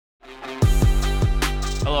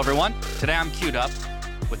Hello, everyone. Today I'm queued up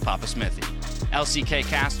with Papasmithy, LCK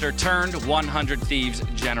caster turned 100 Thieves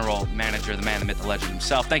general manager, the man, the myth, the legend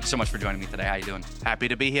himself. Thank you so much for joining me today. How you doing? Happy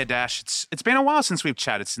to be here, Dash. It's been a while since we've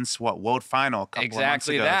chatted, since World Final a couple of months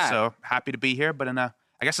ago. That. So happy to be here, but in a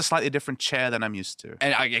slightly different chair than I'm used to.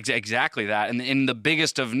 And exactly that. And in the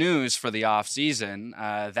biggest of news for the offseason,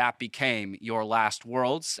 that became your last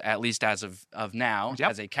Worlds, at least as of now,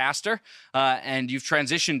 as a caster. And you've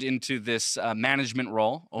transitioned into this management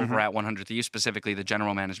role over at 100 Thieves, specifically the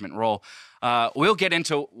general management role. We'll get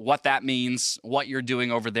into what that means, what you're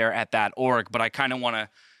doing over there at that org, but I kind of want to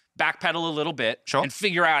backpedal a little bit and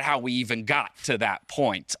figure out how we even got to that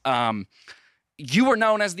point. You were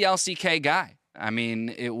known as the LCK guy. I mean,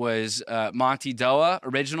 it was Monty Doa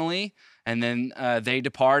originally, and then they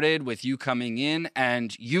departed with you coming in,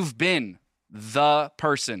 and you've been the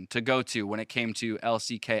person to go to when it came to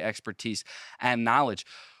LCK expertise and knowledge.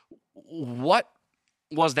 What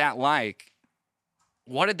was that like?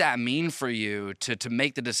 What did that mean for you to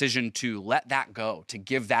make the decision to let that go, to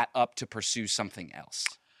give that up to pursue something else?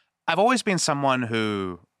 I've always been someone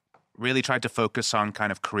who really tried to focus on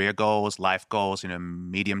kind of career goals, life goals,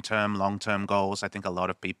 medium-term, long-term goals. I think a lot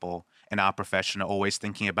of people in our profession are always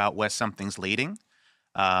thinking about where something's leading.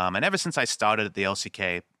 And ever since I started at the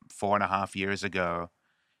LCK 4.5 years ago,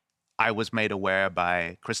 I was made aware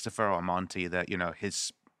by Christopher or Monty that,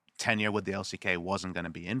 his tenure with the LCK wasn't going to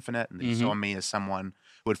be infinite. And he saw me as someone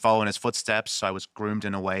who would follow in his footsteps. So I was groomed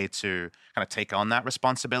in a way to kind of take on that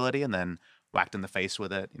responsibility, and then whacked in the face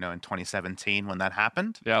with it, in 2017 when that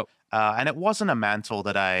happened. Yep. And it wasn't a mantle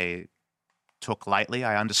that I took lightly.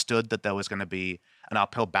 I understood that there was going to be an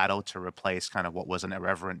uphill battle to replace kind of what was an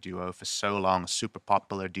irreverent duo for so long, a super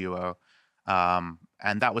popular duo. And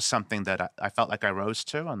that was something that I felt like I rose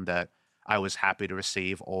to, and that I was happy to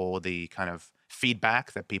receive all the kind of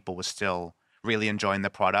feedback that people were still really enjoying the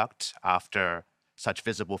product after such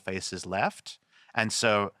visible faces left. And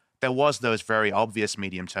so there was those very obvious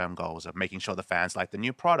medium-term goals of making sure the fans liked the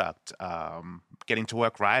new product, getting to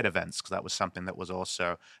work Riot events, because that was something that was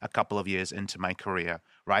also a couple of years into my career,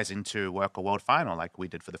 rising to work a World Final like we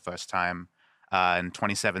did for the first time in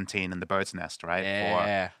 2017 in the Bird's Nest, right?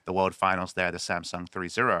 Yeah. For the World Finals there, the Samsung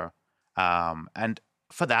 3-0. And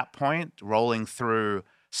for that point, rolling through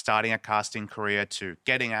starting a casting career to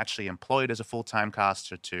getting actually employed as a full-time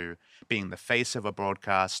caster, to being the face of a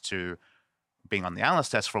broadcast, to being on the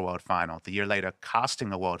analyst desk for a World Final, the year later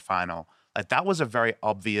casting a World Final, like that was a very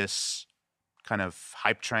obvious kind of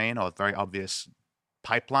hype train, or a very obvious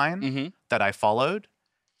pipeline that I followed.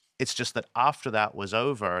 It's just that after that was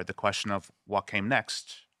over, the question of what came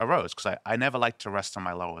next arose, because I never liked to rest on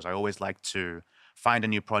my laurels. I always liked to find a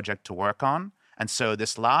new project to work on. And so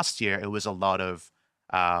this last year, it was a lot of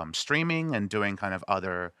streaming and doing kind of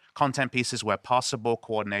other content pieces where possible,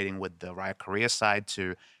 coordinating with the Riot Korea side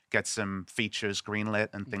to get some features greenlit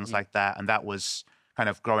and things like that. And that was kind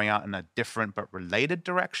of growing out in a different but related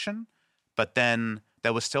direction. But then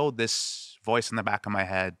there was still this voice in the back of my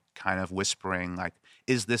head kind of whispering, like,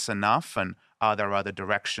 is this enough? And are there other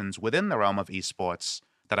directions within the realm of esports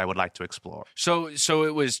that I would like to explore? So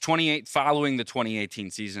it was following the 2018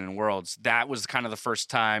 season in Worlds. That was kind of the first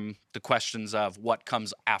time the questions of what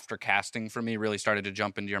comes after casting for me really started to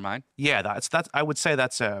jump into your mind. Yeah, that's I would say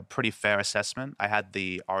that's a pretty fair assessment. I had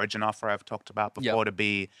the Origin offer I've talked about before to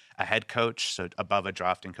be a head coach, so above a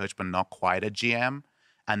drafting coach, but not quite a GM.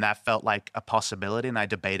 And that felt like a possibility. And I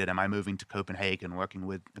debated, am I moving to Copenhagen, working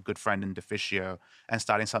with a good friend in Deficio and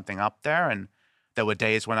starting something up there? And there were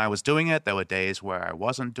days when I was doing it. There were days where I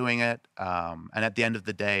wasn't doing it. And at the end of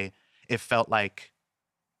the day, it felt like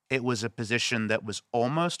it was a position that was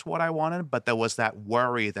almost what I wanted, but there was that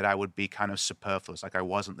worry that I would be kind of superfluous. Like I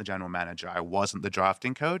wasn't the general manager. I wasn't the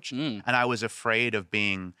drafting coach. And I was afraid of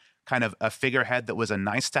being kind of a figurehead that was a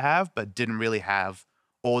nice to have, but didn't really have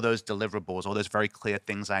all those deliverables, all those very clear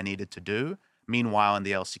things I needed to do. Meanwhile, in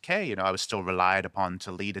the LCK, I was still relied upon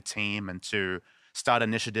to lead a team and to start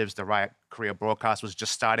initiatives. The Riot Korea broadcast was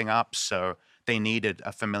just starting up, so they needed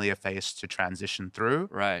a familiar face to transition through.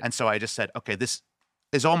 Right. And so I just said, okay, this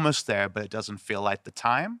is almost there, but it doesn't feel like the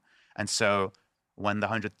time. And so when the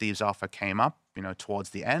 100 Thieves offer came up,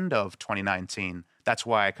 towards the end of 2019, that's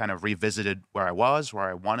why I kind of revisited where I was,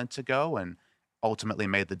 where I wanted to go, and ultimately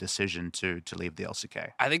made the decision to leave the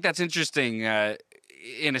LCK. I think that's interesting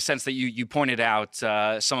in a sense that you pointed out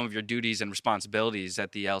some of your duties and responsibilities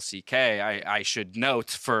at the LCK. I should note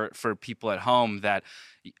for people at home that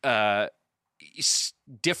it's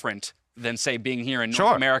different than, say, being here in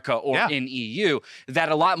North America or in EU, that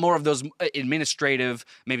a lot more of those administrative,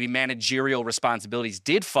 maybe managerial responsibilities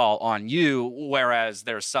did fall on you, whereas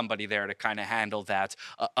there's somebody there to kind of handle that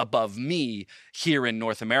above me here in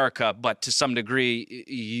North America. But to some degree,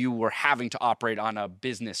 you were having to operate on a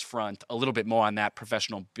business front, a little bit more on that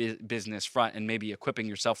professional business front, and maybe equipping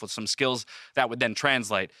yourself with some skills that would then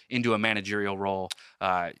translate into a managerial role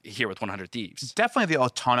here with 100 Thieves. Definitely the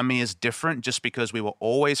autonomy is different just because we were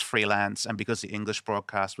always freelance and because the English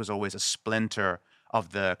broadcast was always a splinter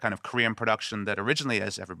of the kind of Korean production that originally,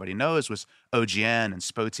 as everybody knows, was OGN and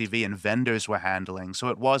SPO TV and vendors were handling. So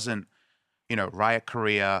it wasn't, Riot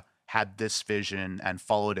Korea had this vision and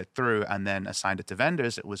followed it through and then assigned it to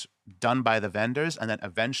vendors. It was done by the vendors, and then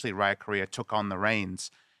eventually Riot Korea took on the reins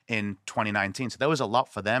in 2019. So there was a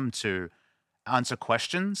lot for them to answer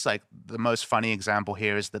questions. Like the most funny example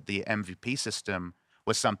here is that the MVP system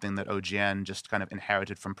was something that OGN just kind of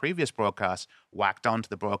inherited from previous broadcasts, whacked onto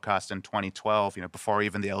the broadcast in 2012, before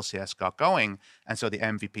even the LCS got going. And so the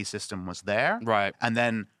MVP system was there. Right. And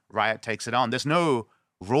then Riot takes it on. There's no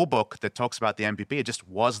rule book that talks about the MVP. It just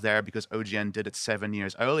was there because OGN did it 7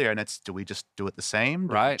 years earlier. And it's, do we just do it the same?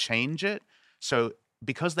 Do we change it? So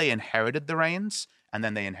because they inherited the reins, and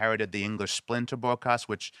then they inherited the English Splinter broadcast,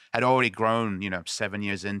 which had already grown, 7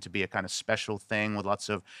 years in to be a kind of special thing with lots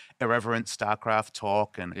of irreverent StarCraft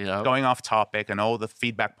talk and going off topic and all the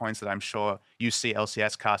feedback points that I'm sure you see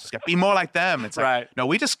LCS casters get. Be more like them. It's like, no,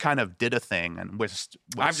 we just kind of did a thing. And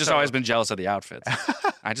I've just always been jealous of the outfits.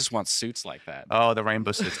 I just want suits like that. Oh, the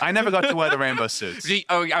rainbow suits. I never got to wear the rainbow suits.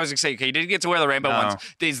 I was going to say, okay, you didn't get to wear the rainbow ones.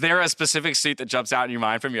 Is there a specific suit that jumps out in your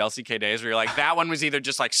mind from your LCK days where you're like, that one was either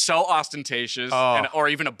just like so ostentatious or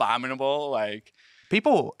even abominable? Like,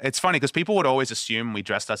 people, it's funny because people would always assume we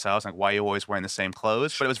dressed ourselves, like, why are you always wearing the same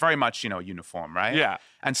clothes? But it was very much, uniform, right? Yeah.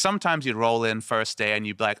 And sometimes you'd roll in first day and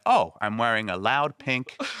you'd be like, oh, I'm wearing a loud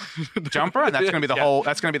pink jumper, and that's going to be the whole.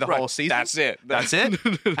 That's going to be the whole season. That's it. That's it.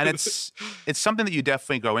 And it's something that you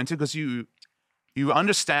definitely go into because you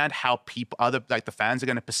understand how people, like the fans, are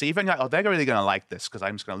going to perceive it. And you're like, oh, they're really going to like this because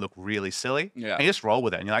I'm just going to look really silly. Yeah. And you just roll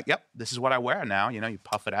with it. And you're like, yep, this is what I wear now. You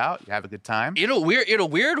puff it out. You have a good time. In a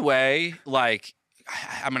weird way, like,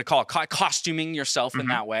 I'm going to call it costuming yourself in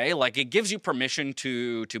that way. Like, it gives you permission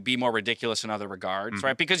to be more ridiculous in other regards,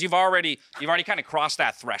 right? Because you've already kind of crossed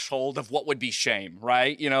that threshold of what would be shame,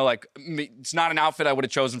 right? Like, it's not an outfit I would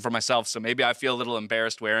have chosen for myself, so maybe I feel a little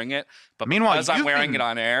embarrassed wearing it. But meanwhile, because I'm wearing it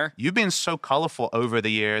on air, you've been so colorful over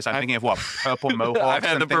the years. I'm thinking of what, purple mohawks. I've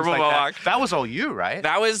had the purple mohawk. That was all you, right?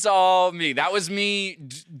 That was all me. That was me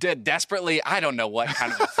desperately. I don't know what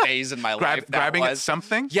kind of a phase in my life that grabbing was. at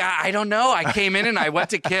something. Yeah, I don't know. I came in and I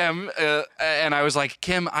went to Kim and I was like,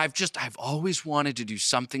 Kim, I've always wanted to do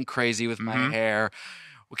something crazy with my hair.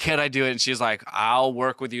 Can I do it? And she's like, I'll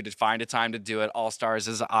work with you to find a time to do it. All Stars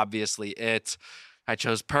is obviously it. I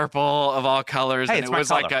chose purple of all colors, hey, and it's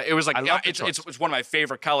one of my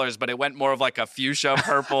favorite colors, but it went more of like a fuchsia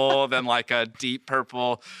purple than like a deep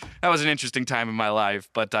purple. That was an interesting time in my life,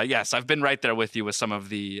 but yes, I've been right there with you with some of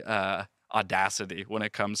the audacity when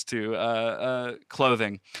it comes to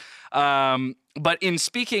clothing. But in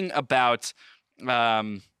speaking about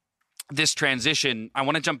this transition, I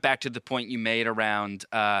want to jump back to the point you made around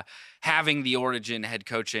having the Origin head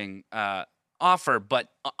coaching offer, but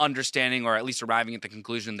understanding or at least arriving at the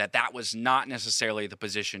conclusion that that was not necessarily the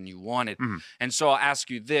position you wanted. And so I'll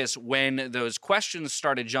ask you this, when those questions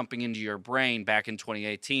started jumping into your brain back in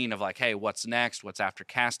 2018 of like, hey, what's next? What's after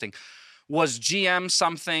casting? Was GM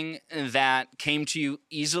something that came to you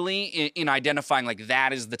easily in identifying like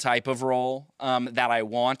that is the type of role that I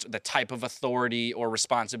want, the type of authority or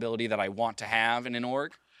responsibility that I want to have in an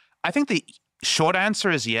org? I think the short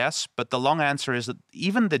answer is yes, but the long answer is that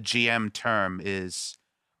even the GM term is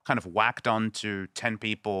kind of whacked onto 10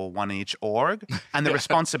 people, one in each org, and the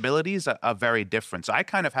responsibilities are very different. So I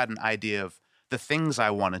kind of had an idea of the things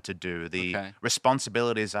I wanted to do, the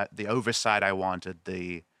responsibilities, the oversight I wanted,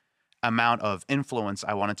 the amount of influence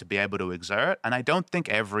I wanted to be able to exert. And I don't think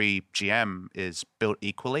every GM is built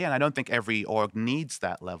equally, and I don't think every org needs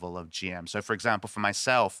that level of GM. So for example, for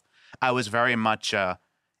myself, I was very much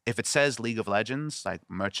if it says League of Legends, like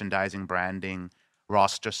merchandising, branding,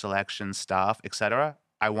 roster selection, staff, etc.,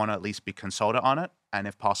 I want to at least be consulted on it, and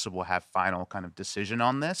if possible, have final kind of decision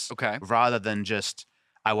on this. Okay. Rather than just,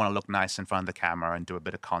 I want to look nice in front of the camera and do a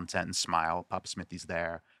bit of content and smile, Papasmithy's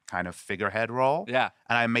there, kind of figurehead role. Yeah.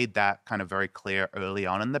 And I made that kind of very clear early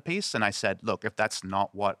on in the piece. And I said, look, if that's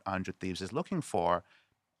not what 100 Thieves is looking for,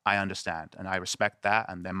 I understand and I respect that,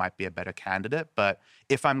 and there might be a better candidate. But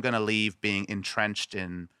if I'm going to leave being entrenched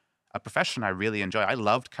in a profession I really enjoy. I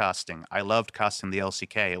loved casting. I loved casting the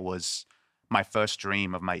LCK. It was my first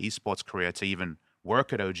dream of my esports career to even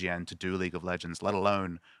work at OGN to do League of Legends, let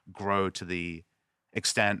alone grow to the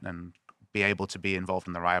extent and be able to be involved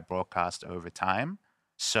in the Riot broadcast over time.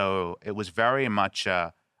 So it was very much,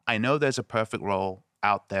 I know there's a perfect role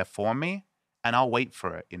out there for me, and I'll wait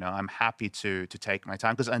for it. I'm happy to take my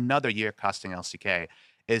time, because another year casting LCK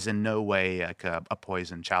is in no way like a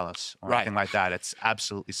poison chalice or anything like that. It's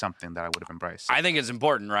absolutely something that I would have embraced. I think it's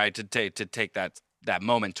important, right, to take that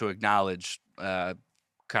moment to acknowledge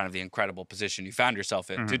kind of the incredible position you found yourself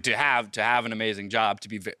in, to have an amazing job, to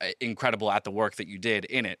be incredible at the work that you did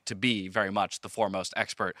in it, to be very much the foremost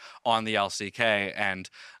expert on the LCK and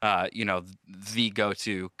the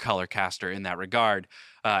go-to color caster in that regard,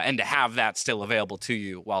 and to have that still available to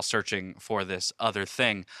you while searching for this other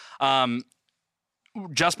thing.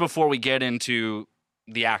 Just before we get into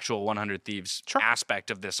the actual 100 Thieves aspect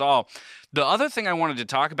of this all, the other thing I wanted to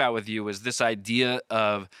talk about with you was this idea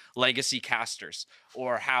of legacy casters,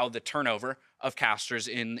 or how the turnover of casters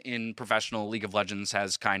in professional League of Legends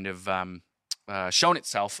has kind of shown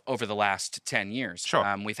itself over the last 10 years.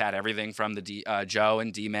 We've had everything from the Joe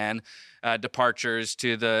and D-Man departures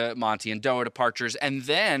to the Monty and Doa departures. And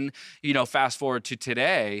then, fast forward to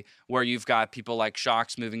today, where you've got people like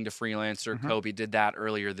Shox moving to freelancer. Kobe did that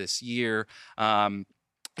earlier this year.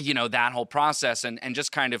 That whole process. And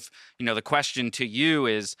just kind of, the question to you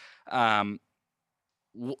is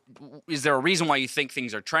there a reason why you think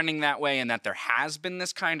things are trending that way, and that there has been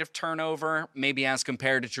this kind of turnover, maybe as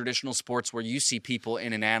compared to traditional sports where you see people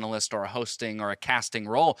in an analyst or a hosting or a casting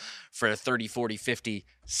role for 30, 40, 50,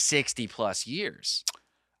 60 plus years?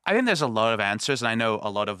 I think there's a lot of answers, and I know a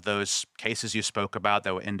lot of those cases you spoke about,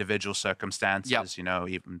 there were individual circumstances,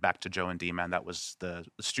 even back to Joe and D-Man, that was the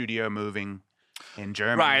studio moving in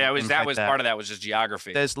Germany. Right, part of that was just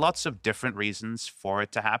geography. There's lots of different reasons for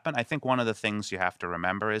it to happen. I think one of the things you have to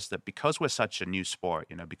remember is that because we're such a new sport,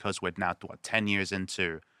 because we're now 10 years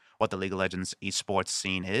into what the League of Legends esports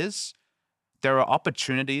scene is, there are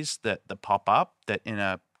opportunities that pop up that in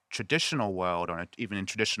a traditional world, or even in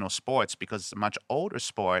traditional sports, because it's a much older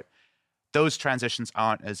sport, those transitions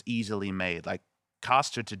aren't as easily made. Like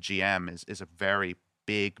caster to GM is a very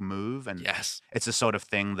big move, and it's the sort of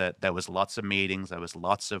thing that there was lots of meetings, there was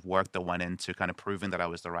lots of work that went into kind of proving that I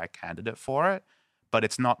was the right candidate for it. But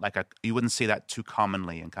it's not like you wouldn't see that too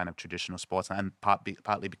commonly in kind of traditional sports, and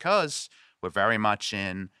partly because we're very much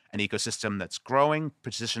in an ecosystem that's growing.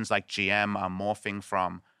 Positions like GM are morphing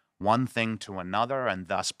from one thing to another, and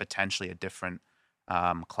thus potentially a different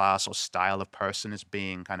class or style of person is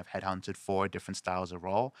being kind of headhunted for different styles of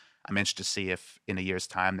role. I'm interested to see if in a year's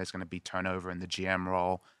time there's going to be turnover in the GM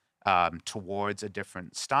role towards a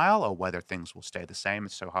different style, or whether things will stay the same.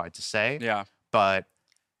 It's so hard to say. Yeah. But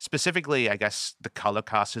specifically, I guess the color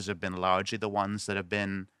casters have been largely the ones that have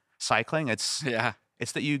been cycling. It's that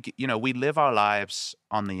we live our lives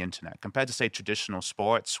on the internet compared to, say, traditional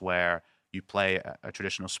sports where you play a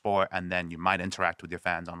traditional sport and then you might interact with your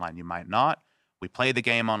fans online, you might not. We play the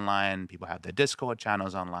game online. People have their Discord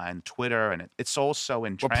channels online, Twitter, and it's all so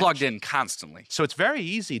entrenched. We're plugged in constantly. So it's very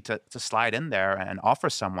easy to slide in there and offer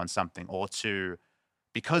someone something, or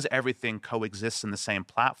because everything coexists in the same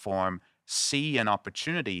platform, see an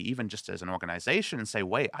opportunity, even just as an organization, and say,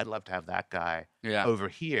 wait, I'd love to have that guy over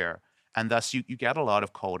here. And thus you get a lot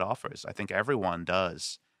of cold offers. I think everyone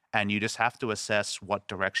does. And you just have to assess what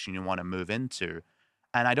direction you want to move into.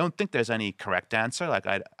 And I don't think there's any correct answer. Like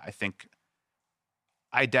I think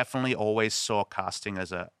I definitely always saw casting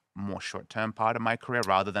as a more short-term part of my career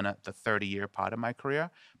rather than the 30-year part of my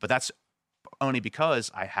career. But that's only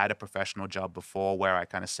because I had a professional job before where I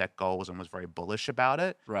kind of set goals and was very bullish about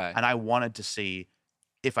it. Right. And I wanted to see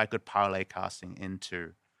if I could parlay casting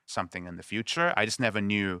into something in the future. I just never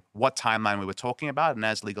knew what timeline we were talking about. And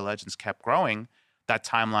as League of Legends kept growing, that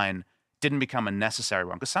timeline didn't become a necessary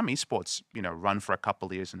one, because some esports, run for a couple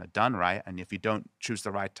of years and are done, right? And if you don't choose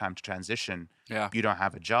the right time to transition, you don't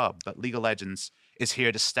have a job. But League of Legends is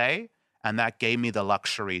here to stay, and that gave me the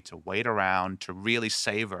luxury to wait around, to really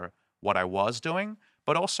savor what I was doing,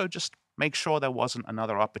 but also just make sure there wasn't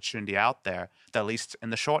another opportunity out there that, at least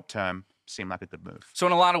in the short term, seemed like a good move. So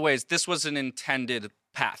in a lot of ways, this was an intended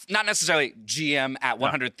path. Not necessarily GM at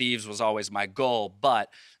 100 Thieves was always my goal,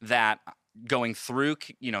 but that going through,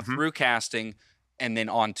 through casting and then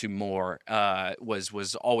on to more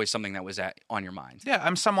was always something that was on your mind. Yeah,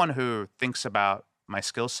 I'm someone who thinks about my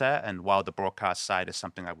skill set, and while the broadcast side is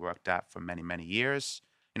something I've worked at for many, many years,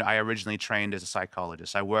 I originally trained as a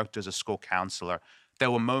psychologist. I worked as a school counselor. There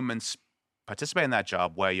were moments participating in that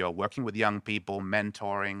job where you're working with young people,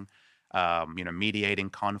 mentoring, mediating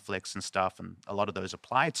conflicts and stuff. And a lot of those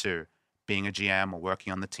apply to being a GM or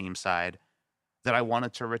working on the team side that I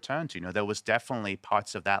wanted to return to. There was definitely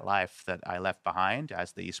parts of that life that I left behind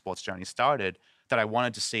as the esports journey started that I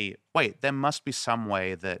wanted to see, wait, there must be some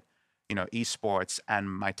way that, esports and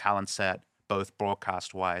my talent set, both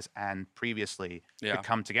broadcast-wise and previously, could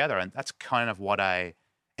come together. And that's kind of what I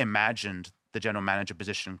imagined the general manager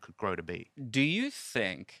position could grow to be. Do you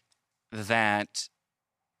think that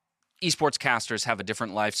esports casters have a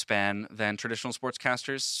different lifespan than traditional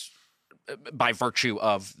sportscasters by virtue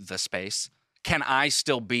of the space? Can I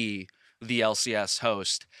still be the LCS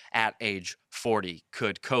host at age 40?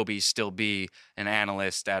 Could Kobe still be an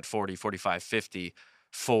analyst at 40, 45, 50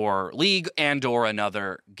 for League and or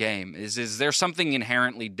another game? Is there something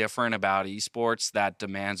inherently different about esports that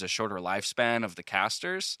demands a shorter lifespan of the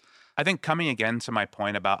casters? I think coming again to my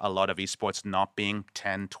point about a lot of esports not being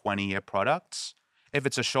 10, 20-year products, if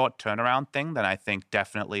it's a short turnaround thing, then I think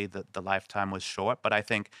definitely the lifetime was short. But I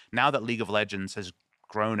think now that League of Legends has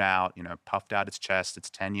grown out, puffed out its chest, it's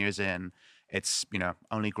 10 years in, it's,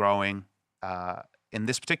 only growing. In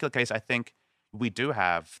this particular case, I think we do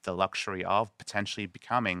have the luxury of potentially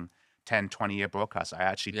becoming 10, 20-year broadcasts. I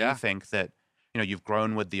actually do think that, you've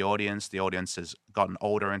grown with the audience. The audience has gotten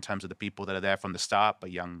older in terms of the people that are there from the start, but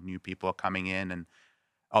young new people are coming in. And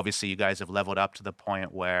obviously you guys have leveled up to the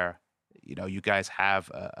point where, you guys have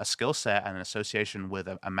a skill set and an association with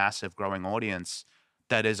a massive growing audience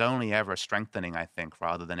that is only ever strengthening, I think,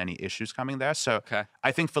 rather than any issues coming there. So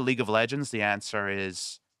I think for League of Legends, the answer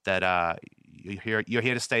is that you're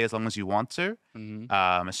here to stay as long as you want to,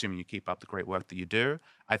 assuming you keep up the great work that you do.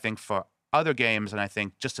 I think for other games, and I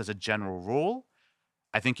think just as a general rule,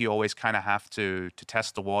 I think you always kind of have to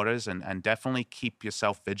test the waters and definitely keep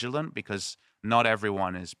yourself vigilant, because not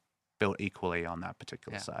everyone is built equally on that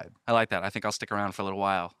particular side. I like that. I think I'll stick around for a little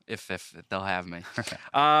while if they'll have me.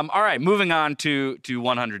 All right, moving on to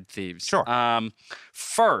 100 Thieves. Sure.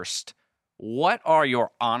 First, what are your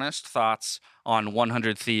honest thoughts on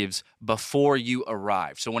 100 Thieves before you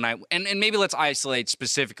arrived? So when and maybe let's isolate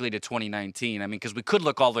specifically to 2019. I mean, because we could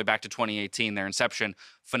look all the way back to 2018, their inception,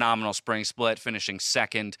 phenomenal spring split, finishing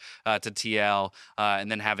second to TL, and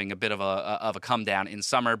then having a bit of a come down in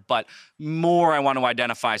summer. But more I want to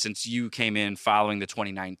identify, since you came in following the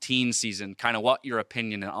 2019 season, kind of what your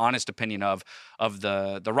opinion, an honest opinion of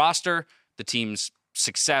the roster, the team's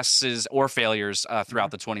successes or failures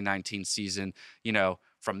throughout the 2019 season,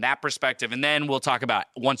 from that perspective. And then we'll talk about,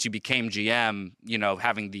 once you became GM,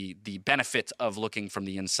 having the benefit of looking from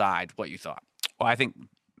the inside, what you thought. Well, I think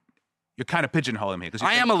you're kind of pigeonholing me, because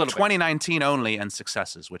I am a little 2019 bit. Only and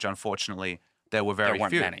successes, which unfortunately there were very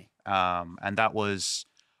weren't few. Many. And that was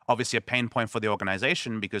obviously a pain point for the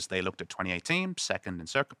organization, because they looked at 2018, second in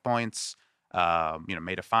circuit points,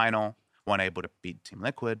 made a final, weren't able to beat Team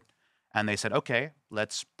Liquid. And they said, okay,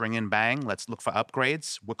 let's bring in Bang. Let's look for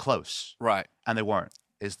upgrades. We're close. Right. And they weren't,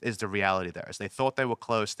 is the reality there. As they thought they were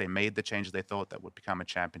close, they made the changes they thought that would become a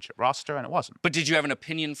championship roster, and it wasn't. But did you have an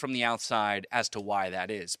opinion from the outside as to why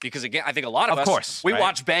that is? Because, again, I think a lot of us, we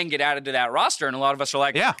watch Bang get added to that roster, and a lot of us are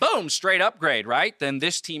like, yeah, boom, straight upgrade, right? Then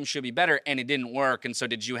this team should be better, and it didn't work. And so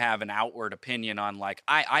did you have an outward opinion on, like,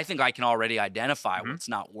 I think I can already identify what's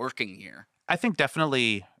not working here? I think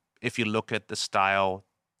definitely if you look at the style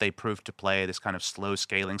they proved to play, this kind of slow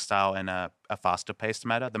scaling style in a faster paced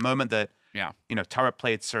meta. The moment that turret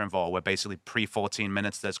plates are involved, where basically pre-14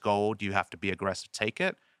 minutes there's gold, you have to be aggressive, take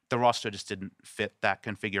it. The roster just didn't fit that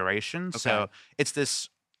configuration. Okay. So it's this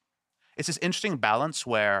interesting balance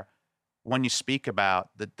where when you speak about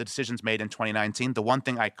the decisions made in 2019, the one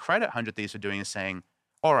thing I credit 100 Thieves for doing is saying,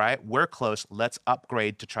 all right, we're close, let's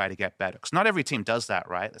upgrade to try to get better. Because not every team does that,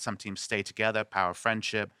 right? Some teams stay together, power of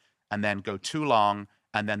friendship, and then go too long,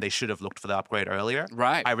 and then they should have looked for the upgrade earlier.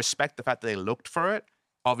 Right. I respect the fact that they looked for it.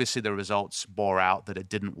 Obviously, the results bore out that it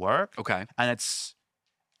didn't work. Okay. And it's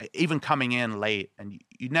even coming in late, and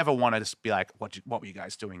you never want to just be like, what were you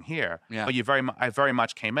guys doing here? Yeah. But I very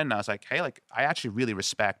much came in, and I was like, hey, I actually really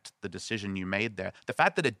respect the decision you made there. The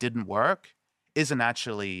fact that it didn't work isn't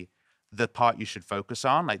actually the part you should focus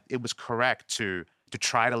on. Like, it was correct to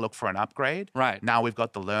try to look for an upgrade. Right. Now we've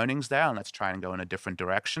got the learnings there, and let's try and go in a different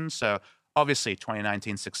direction. So obviously,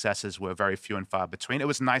 2019 successes were very few and far between. It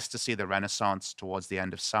was nice to see the renaissance towards the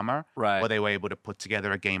end of summer, right, where they were able to put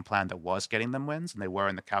together a game plan that was getting them wins, and they were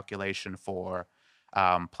in the calculation for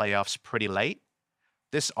playoffs pretty late.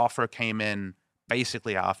 This offer came in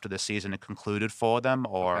basically after the season had concluded for them,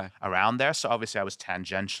 or around there. So obviously, I was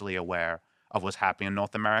tangentially aware of what's happening in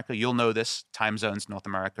North America. You'll know this. Time zones, North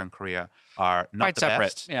America and Korea are not quite the separate.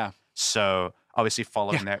 best. Yeah. So obviously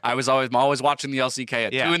following their. I'm always watching the LCK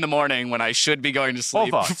at 2 a.m. when I should be going to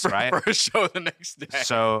sleep for a show the next day.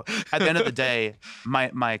 So at the end of the day,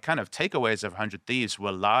 my kind of takeaways of 100 Thieves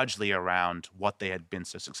were largely around what they had been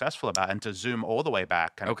so successful about, and to zoom all the way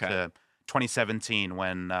back to 2017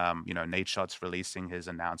 when Nate Shot's releasing his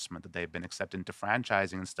announcement that they've been accepted into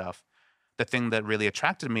franchising and stuff. The thing that really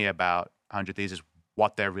attracted me about 100 Thieves is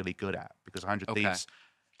what they're really good at, because 100 Thieves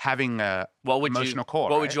having a emotional core.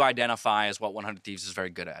 What would you identify as what 100 Thieves is very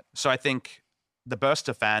good at? So I think the burst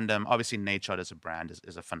of fandom, obviously Nate Shot as a brand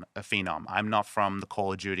is a phenom. I'm not from the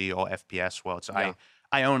Call of Duty or FPS world, so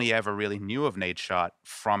I only ever really knew of Nate Shot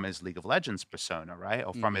from his League of Legends persona, right?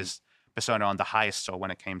 Or from his persona on the heist, or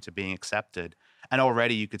when it came to being accepted. And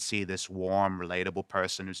already you could see this warm, relatable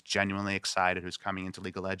person who's genuinely excited, who's coming into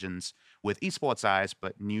League of Legends with esports eyes,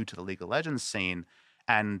 but new to the League of Legends scene,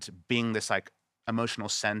 and being this like emotional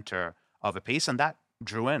center of a piece. And that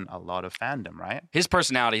drew in a lot of fandom, right? His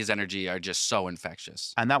personality, his energy are just so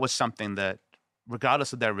infectious. And that was something that,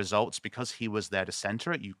 regardless of their results, because he was there to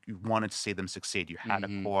center it, you wanted to see them succeed. You had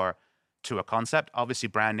a core to a concept. Obviously,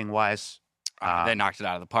 branding-wise, they knocked it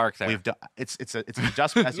out of the park there. We've done, it's an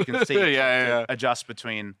adjustment, as you can see. Adjust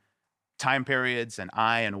between time periods and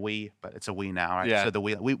I and we, but it's a we now, right? Yeah. So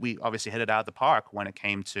we obviously hit it out of the park when it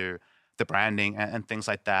came to the branding and things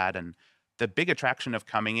like that. And the big attraction of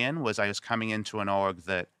coming in was I was coming into an org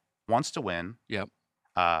that wants to win. Yep.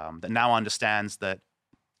 That now understands that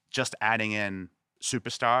just adding in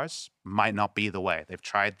superstars might not be the way. They've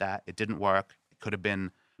tried that. It didn't work. It could have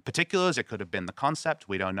been particulars. It could have been the concept.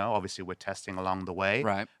 We don't know. Obviously, we're testing along the way.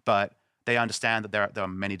 Right. But they understand that there are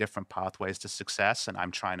many different pathways to success, and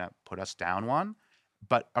I'm trying to put us down one.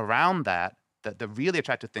 But around that, the really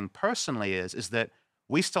attractive thing personally is that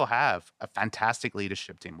we still have a fantastic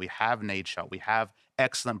leadership team. We have Nate Shot. We have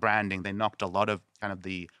excellent branding. They knocked a lot of kind of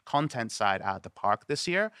the content side out of the park this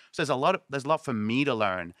year. So there's a lot for me to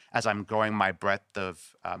learn as I'm growing my breadth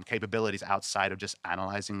of capabilities outside of just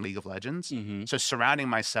analyzing League of Legends. So surrounding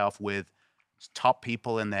myself with top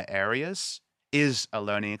people in their areas is a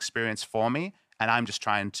learning experience for me. And I'm just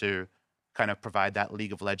trying to kind of provide that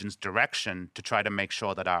League of Legends direction to try to make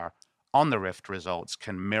sure that our on the Rift results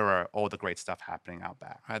can mirror all the great stuff happening out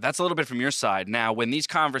back. All right, that's a little bit from your side. Now, when these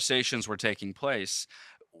conversations were taking place,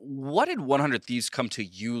 what did 100 Thieves come to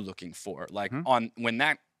you looking for? Like on when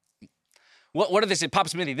that, what did they say?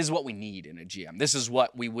 Papasmithy, this is what we need in a GM. This is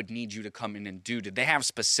what we would need you to come in and do. Did they have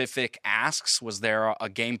specific asks? Was there a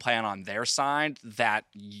game plan on their side that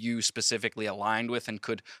you specifically aligned with and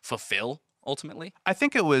could fulfill ultimately? I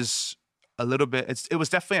think it was a little bit. It was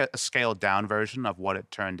definitely a scaled down version of what it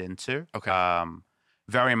turned into. Okay.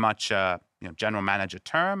 Very much general manager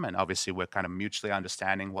term, and obviously we're kind of mutually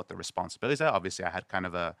understanding what the responsibilities are. Obviously, I had kind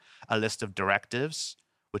of a list of directives,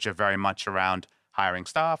 which are very much around hiring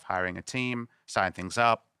staff, hiring a team, signing things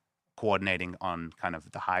up, coordinating on kind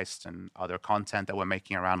of the heist and other content that we're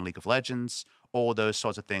making around League of Legends, all those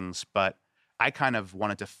sorts of things. But I kind of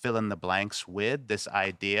wanted to fill in the blanks with this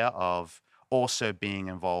idea of also being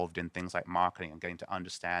involved in things like marketing and getting to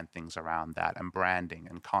understand things around that, and branding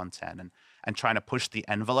and content, and trying to push the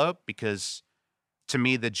envelope, because to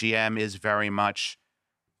me, the GM is very much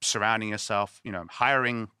surrounding yourself,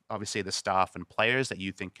 hiring obviously the staff and players that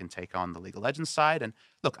you think can take on the League of Legends side. And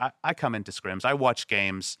look, I come into scrims, I watch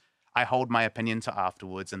games, I hold my opinion to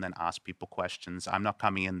afterwards and then ask people questions. I'm not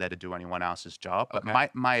coming in there to do anyone else's job.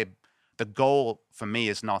 But the goal for me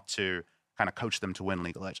is not to kind of coach them to win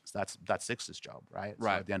League of Legends. That's Six's job, right?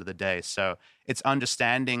 Right. So at the end of the day. So it's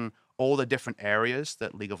understanding all the different areas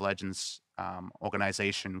that League of Legends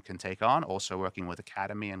organization can take on, also working with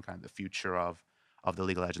Academy and kind of the future of the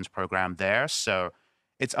League of Legends program there. So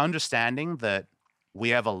it's understanding that we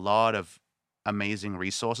have a lot of amazing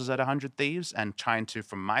resources at 100 Thieves, and trying to,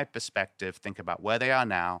 from my perspective, think about where they are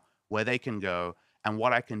now, where they can go, and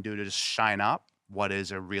what I can do to just shine up what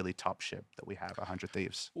is a really top ship that we have, 100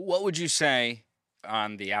 Thieves. What would you say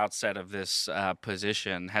on the outset of this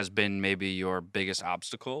position has been maybe your biggest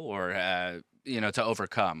obstacle or, to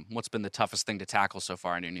overcome? What's been the toughest thing to tackle so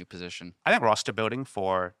far in your new position? I think roster building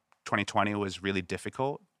for 2020 was really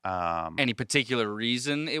difficult. Any particular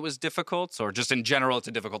reason it was difficult, or just in general, it's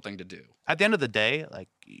a difficult thing to do? At the end of the day, like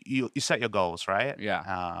you set your goals, right?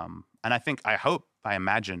 Yeah. And I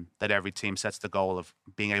imagine that every team sets the goal of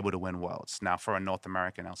being able to win Worlds. Now, for a North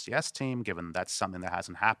American LCS team, given that's something that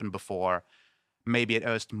hasn't happened before, maybe it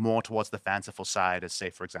errs more towards the fanciful side as,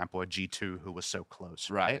 say, for example, a G2 who was so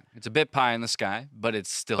close, right? It's a bit pie in the sky, but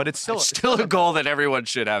it's still still a goal that everyone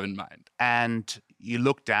should have in mind. And you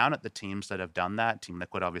look down at the teams that have done that. Team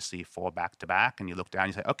Liquid, obviously, 4 back-to-back, and you look down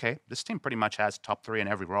and you say, okay, this team pretty much has top 3 in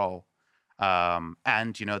every role.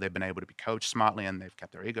 And, they've been able to be coached smartly and they've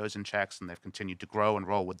kept their egos in checks and they've continued to grow and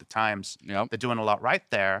roll with the times. Yep. They're doing a lot right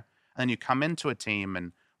there. And then you come into a team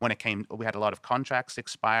and we had a lot of contracts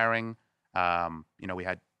expiring. We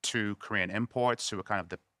had 2 Korean imports who were kind of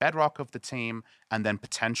the bedrock of the team and then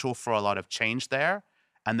potential for a lot of change there.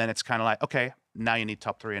 And then it's kind of like, okay, now you need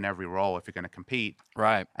top 3 in every role if you're going to compete.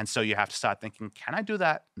 Right. And so you have to start thinking, can I do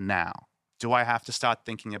that now? Do I have to start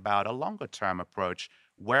thinking about a longer term approach?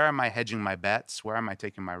 Where am I hedging my bets? Where am I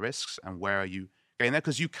taking my risks? And where are you getting there?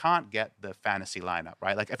 Because you can't get the fantasy lineup,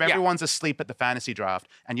 right? Like if everyone's asleep at the fantasy draft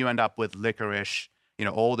and you end up with Licorice,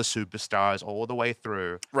 all the superstars all the way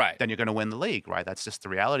through, right, then you're going to win the league, right? That's just the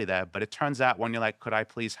reality there. But it turns out when you're like, could I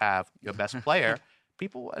please have your best player?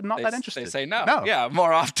 People are not that interested. They say no. Yeah,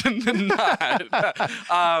 more often than not.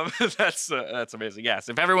 That's amazing. Yes,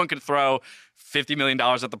 if everyone could throw $50 million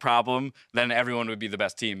at the problem, then everyone would be the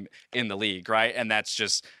best team in the league, right? And that's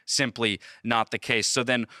just simply not the case. So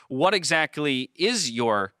then what exactly is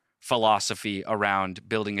your philosophy around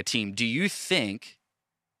building a team? Do you think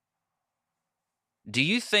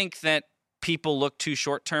that people look too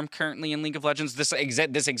short-term currently in League of Legends? This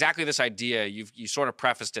idea, you sort of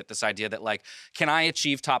prefaced it, this idea that, like, can I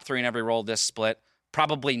achieve top 3 in every role this split?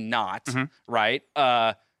 Probably not, right?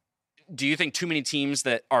 Do you think too many teams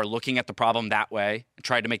that are looking at the problem that way and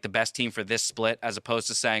try to make the best team for this split as opposed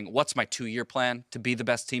to saying, what's my 2-year plan to be the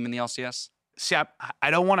best team in the LCS? See, I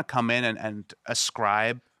don't want to come in and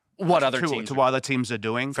ascribe what other teams are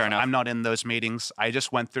doing. Fair enough. I'm not in those meetings. I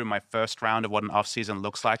just went through my first round of what an off-season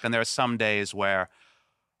looks like, and there are some days where,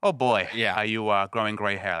 oh boy, are you growing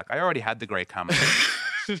gray hair? Like I already had the gray coming.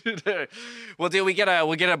 Well, dude, we get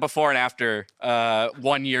a before and after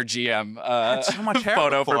 1-year GM so much hair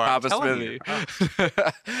photo before, for Papasmithy.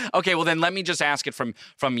 Oh. Okay, well then let me just ask it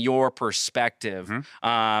from your perspective.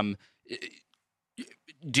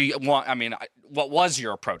 Do you want? I mean, what was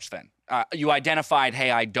your approach then? You identified,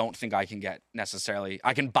 hey, I don't think I can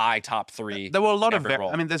I can buy top 3. There were a lot of,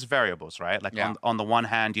 there's variables, right? Like on the one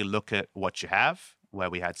hand, you look at what you have, where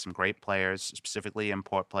we had some great players, specifically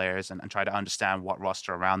import players, and try to understand what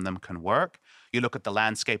roster around them can work. You look at the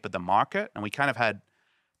landscape of the market, and we kind of had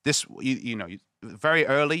this, very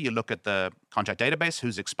early, you look at the contract database,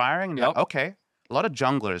 who's expiring, and you're like, okay, a lot of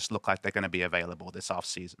junglers look like they're going to be available this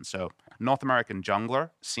offseason. So North American jungler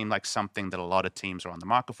seemed like something that a lot of teams are on the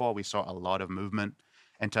market for. We saw a lot of movement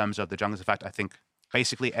in terms of the junglers. In fact, I think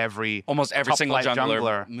basically almost every single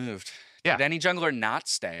jungler moved. Yeah. Did any jungler not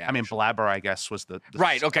stay? I mean, Blabber, I guess, was the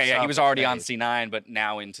right. Okay, yeah, he was already on C9, but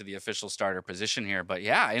now into the official starter position here. But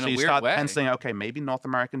yeah, in a weird way. So you start penciling, okay, maybe North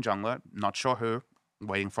American jungler, not sure who,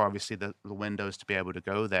 waiting for obviously the windows to be able to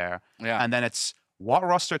go there. Yeah. And then it's, what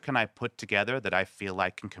roster can I put together that I feel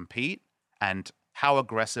like can compete, and how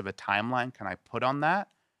aggressive a timeline can I put on that,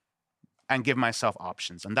 and give myself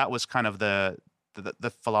options? And that was kind of the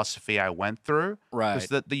philosophy I went through. Right. Was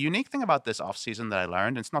the unique thing about this offseason that I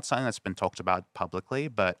learned, and it's not something that's been talked about publicly,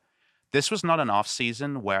 but this was not an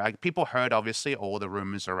offseason where people heard obviously all the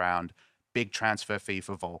rumors around big transfer fee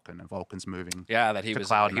for Vulcan, and Vulcan's moving. Yeah, that he to was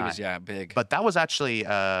Cloud9. He was big. But that was actually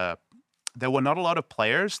there were not a lot of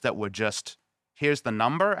players that were just, here's the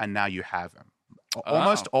number, and now you have him.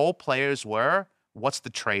 Almost all players were, what's the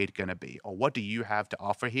trade going to be? Or what do you have to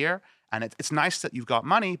offer here? And it's nice that you've got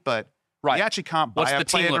money, but you actually can't buy a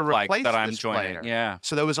player to replace that I'm this joining? player. Yeah.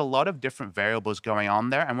 So there was a lot of different variables going on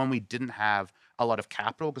there. And when we didn't have a lot of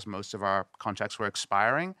capital, because most of our contracts were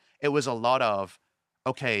expiring, it was a lot of,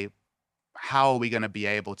 okay, how are we going to be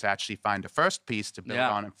able to actually find a first piece to build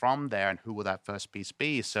on and from there? And who will that first piece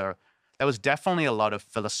be? So there was definitely a lot of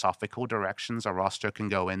philosophical directions a roster can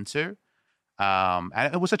go into.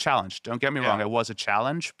 And it was a challenge. Don't get me wrong. It was a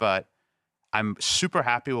challenge, but I'm super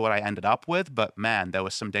happy with what I ended up with. But man, there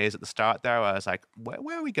were some days at the start there where I was like,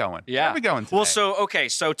 where are we going? Yeah. Where are we going today? Well,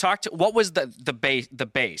 so talk to, what was the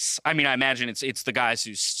base? I mean, I imagine it's the guys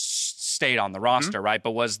who stayed on the roster, right?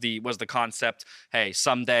 But was the concept, hey,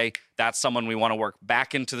 someday that's someone we want to work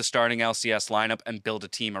back into the starting LCS lineup and build a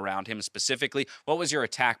team around him specifically? What was your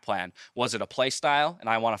attack plan? Was it a play style, and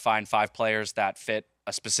I want to find 5 players that fit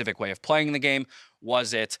a specific way of playing the game?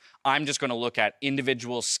 Was it, I'm just going to look at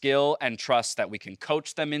individual skill and trust that we can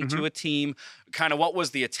coach them into a team? Kind of what was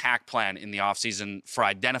the attack plan in the offseason for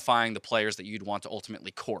identifying the players that you'd want to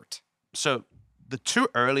ultimately court? So the 2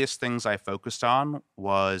 earliest things I focused on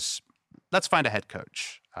was, let's find a head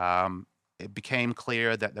coach. It became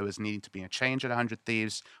clear that there was needing to be a change at 100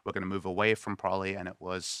 Thieves. We're going to move away from Prolly, and it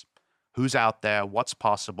was who's out there, what's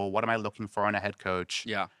possible, what am I looking for in a head coach?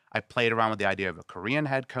 Yeah. I played around with the idea of a Korean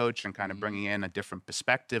head coach and kind of bringing in a different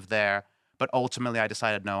perspective there. But ultimately, I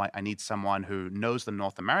decided, no, I need someone who knows the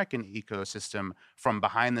North American ecosystem from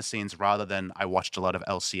behind the scenes rather than I watched a lot of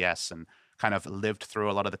LCS and kind of lived through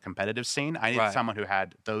a lot of the competitive scene. I needed someone who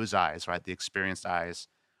had those eyes, right? The experienced eyes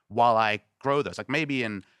while I grow those. Like maybe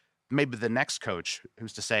the next coach,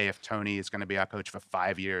 who's to say if Tony is going to be our coach for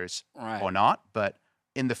 5 years or not. But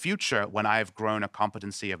in the future, when I've grown a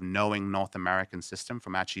competency of knowing North American system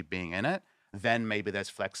from actually being in it, then maybe there's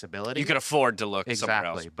flexibility. You could afford to look somewhere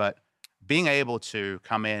else. Exactly. But being able to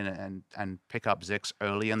come in and pick up Zix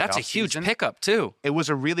early in the That's a huge pickup, too. It was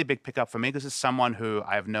a really big pickup for me because it's someone who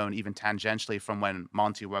I've known even tangentially from when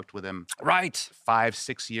Monty worked with him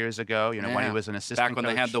 5-6 years ago, when he was an assistant back when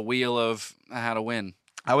coach. They had the wheel of how to win.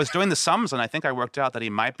 I was doing the sums, and I think I worked out that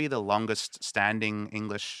he might be the longest standing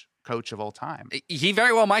English coach of all time. He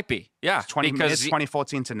very well might be, yeah. It's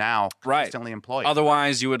 2014 to now, constantly employed.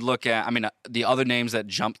 Otherwise, you would look at, the other names that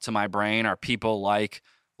jump to my brain are people like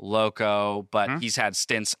Loco, but he's had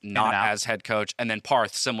stints not as head coach. And then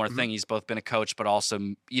Parth, similar thing. He's both been a coach, but also,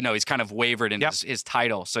 he's kind of wavered in his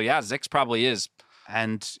title. So, yeah, Zix probably is.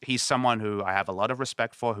 And he's someone who I have a lot of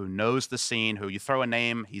respect for, who knows the scene, who you throw a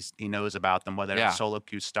name, he knows about them, whether it's a solo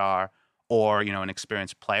queue star or, an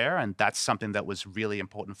experienced player. And that's something that was really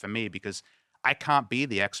important for me because I can't be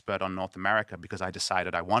the expert on North America because I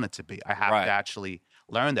decided I wanted to be. I have to actually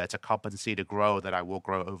learn that. It's a competency to grow that I will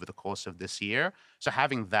grow over the course of this year. So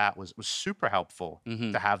having that was super helpful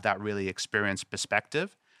to have that really experienced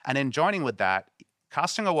perspective. And in joining with that,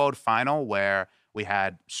 casting a world final where we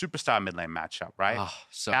had superstar mid lane matchup, right? Oh,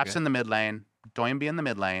 so Caps good. in the mid lane, Doinby in the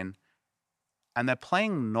mid lane, and they're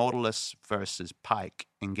playing Nautilus versus Pyke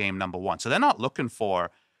in game number 1. So they're not looking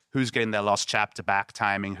for who's getting their lost chapter back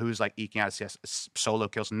timing, who's like eking out solo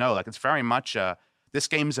kills. No, like it's very much this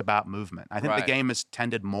game's about movement. I think the game has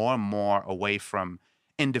tended more and more away from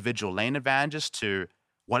individual lane advantages to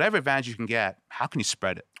whatever advantage you can get, how can you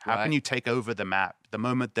spread it? How can you take over the map? The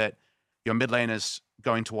moment that your mid lane is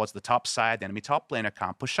going towards the top side, the enemy top laner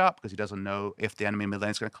can't push up because he doesn't know if the enemy mid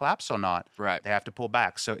lane is going to collapse or not. Right. They have to pull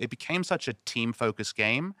back. So it became such a team-focused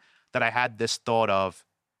game that I had this thought of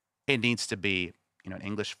it needs to be, an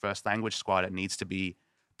English first language squad. It needs to be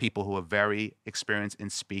people who are very experienced in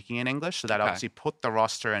speaking in English. So that obviously put the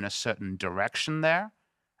roster in a certain direction there.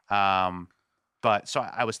 But so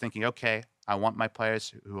I was thinking, okay, I want my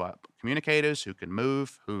players who are communicators, who can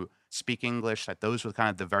move, who speak English. Like those were kind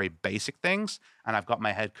of the very basic things. And I've got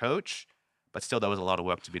my head coach, but still there was a lot of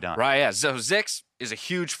work to be done. Right, yeah. So Zix is a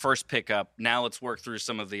huge first pickup. Now let's work through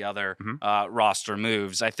some of the other roster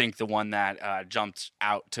moves. I think the one that jumped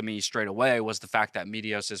out to me straight away was the fact that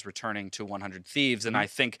Meteos is returning to 100 Thieves. And I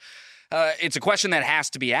think it's a question that has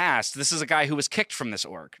to be asked. This is a guy who was kicked from this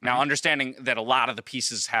org. Now, understanding that a lot of the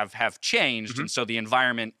pieces have changed, and so the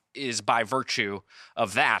environment is by virtue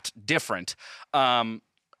of that different.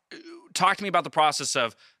 Talk to me about the process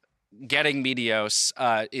of getting Meteos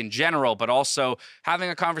in general, but also having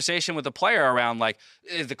a conversation with the player around like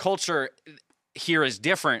the culture here is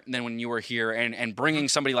different than when you were here, and bringing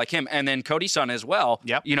somebody like him and then Cody-san as well,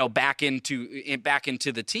 back into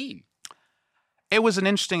the team. It was an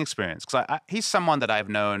interesting experience because he's someone that I've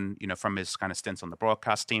known, from his kind of stints on the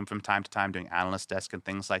broadcast team from time to time doing analyst desk and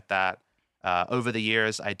things like that. Over the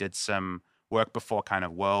years, I did some work before kind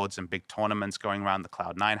of worlds and big tournaments going around the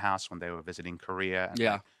Cloud9 house when they were visiting Korea.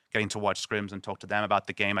 And getting to watch scrims and talk to them about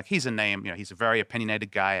the game. Like he's a name, he's a very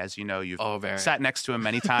opinionated guy, as you know. You've sat next to him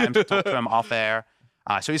many times, talked to him off air.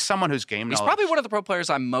 So he's someone who's game knowledge. He's probably one of the pro players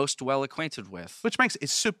I'm most well acquainted with. Which makes it a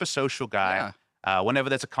super social guy. Whenever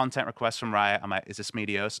there's a content request from Riot, I'm like, is this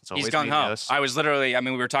Meteos? It's always Meteos. I was literally,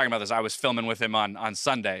 we were talking about this. I was filming with him on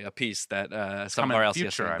Sunday, a piece that somewhere else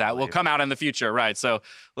yesterday. That will come out in the future, right? So a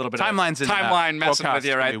little bit of timeline messing with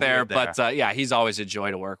you right there. But he's always a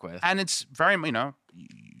joy to work with. And it's very,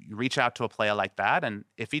 you reach out to a player like that, and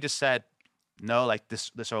if he just said, no, like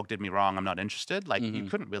this org did me wrong, I'm not interested, like you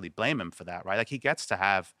couldn't really blame him for that, right? Like he gets to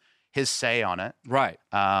have his say on it. Right.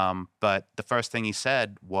 But the first thing he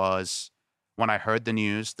said was, when I heard the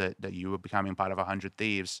news that you were becoming part of 100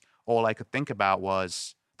 Thieves, all I could think about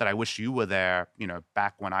was that I wish you were there,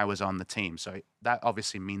 back when I was on the team. So that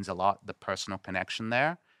obviously means a lot, the personal connection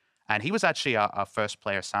there. And he was actually our first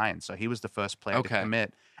player signed. So he was the first player to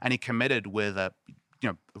commit. And he committed with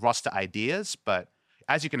roster ideas. But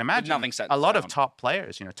as you can imagine, a lot of top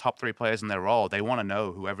players, top 3 players in their role, they want to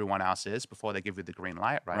know who everyone else is before they give you the green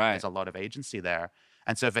light, right? There's a lot of agency there.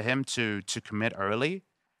 And so for him to commit early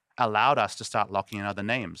allowed us to start locking in other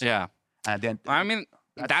names. Yeah. And then,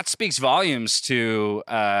 That speaks volumes to.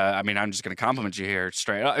 I mean, I'm just going to compliment you here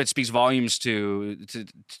straight up. It speaks volumes to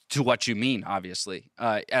what you mean, obviously,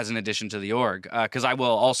 as an addition to the org. Because I will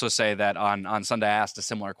also say that on Sunday, I asked a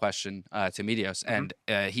similar question to Medios, and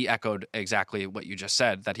he echoed exactly what you just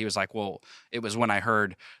said. That he was like, "Well, it was when I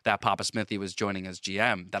heard that Papasmithy was joining as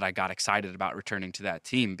GM that I got excited about returning to that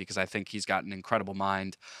team because I think he's got an incredible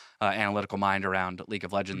mind, analytical mind around League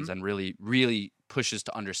of Legends, and really, really pushes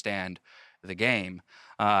to understand the game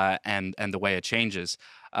and the way it changes.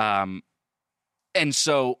 And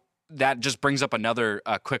so that just brings up another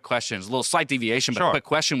quick question. It's a little slight deviation, but a quick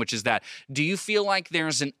question, which is that, do you feel like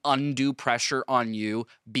there's an undue pressure on you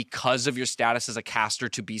because of your status as a caster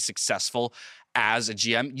to be successful as a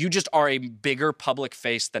GM? You just are a bigger public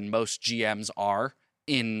face than most GMs are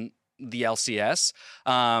in the LCS.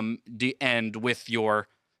 And with your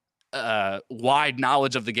wide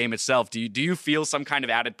knowledge of the game itself, do you feel some kind of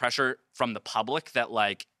added pressure from the public that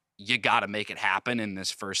like you got to make it happen in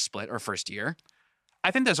this first split or first year?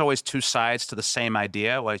 I think there's always two sides to the same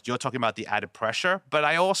idea. Where you're talking about the added pressure, but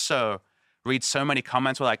I also read so many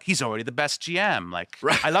comments where like he's already the best GM. Like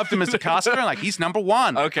I loved him as a caster, and like he's number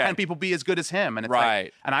one. Okay, can people be as good as him? And it's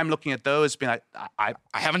like, and I'm looking at those, being like, I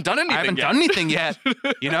haven't done anything. I haven't done anything yet.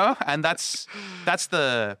 You know, and that's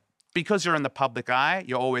the. Because you're in the public eye,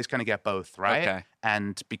 you're always going to get both, right? Okay.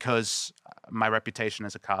 And because my reputation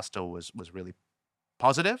as a caster was really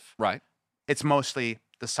positive, right? It's mostly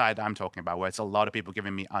the side I'm talking about, where it's a lot of people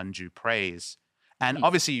giving me undue praise. And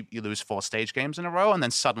obviously, you lose 4 stage games in a row, and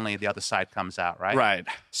then suddenly the other side comes out, right? Right.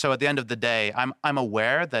 So at the end of the day, I'm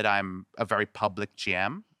aware that I'm a very public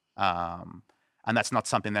GM, and that's not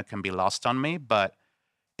something that can be lost on me. But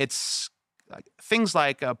it's things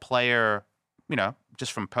like a player, you know,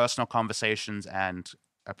 just from personal conversations and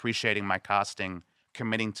appreciating my casting,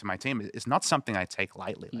 committing to my team is not something I take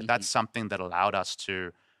lightly. Like, that's something that allowed us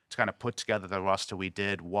to kind of put together the roster we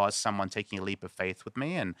did, was someone taking a leap of faith with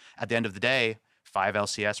me. And at the end of the day, 5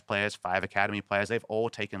 LCS players, 5 Academy players, they've all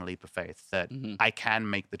taken a leap of faith that I can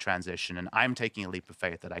make the transition. And I'm taking a leap of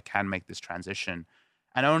faith that I can make this transition.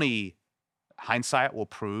 And only hindsight will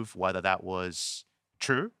prove whether that was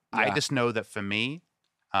true. Yeah. I just know that for me,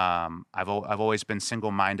 I've always been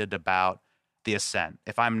single-minded about the ascent.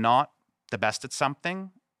 If I'm not the best at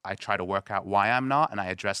something, I try to work out why I'm not, and I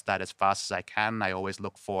address that as fast as I can. I always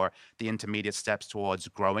look for the intermediate steps towards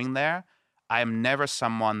growing there. I am never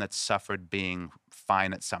someone that's suffered being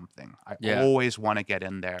fine at something. I always want to get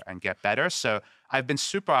in there and get better. So I've been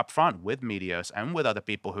super upfront with Medios and with other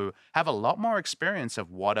people who have a lot more experience of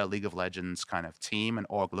what a League of Legends kind of team and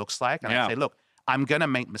org looks like. And I say, look, I'm going to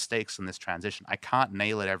make mistakes in this transition. I can't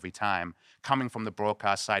nail it every time. Coming from the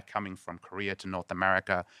broadcast side, coming from Korea to North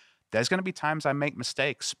America, there's going to be times I make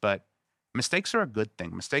mistakes, but mistakes are a good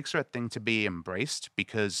thing. Mistakes are a thing to be embraced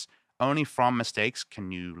because only from mistakes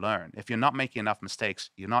can you learn. If you're not making enough mistakes,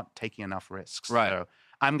 you're not taking enough risks. Right. So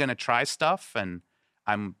I'm going to try stuff, and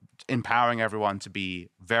I'm empowering everyone to be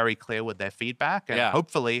very clear with their feedback. And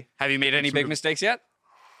hopefully... Have you made any big mistakes yet?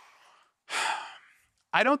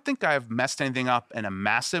 I don't think I've messed anything up in a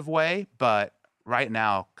massive way, but right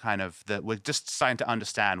now, we're just starting to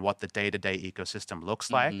understand what the day-to-day ecosystem looks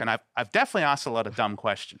like, and I've definitely asked a lot of dumb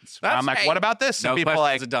questions. I'm like, what about this? And people are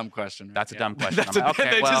like, that's a dumb question. Right? That's a dumb question.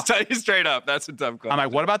 They just tell you straight up, that's a dumb question. I'm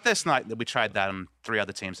like, what about this? And we tried that on 3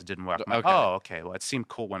 other teams that didn't work. I'm like, oh, okay. Well, it seemed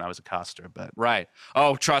cool when I was a caster, but right.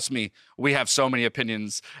 Oh, trust me, we have so many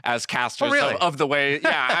opinions as casters of the way.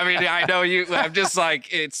 Yeah, I mean, I know you. I'm just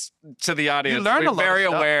like, it's to the audience. You learn a lot. Very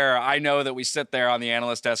aware. I know that we sit there on the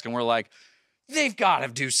analyst desk and we're like, they've got to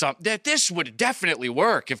do something. This would definitely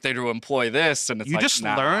work if they were to employ this. And it's you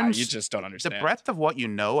learn. You just don't understand. The breadth of what you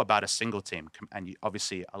know about a single team, and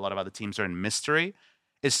obviously a lot of other teams are in mystery,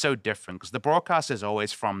 is so different. Because the broadcast is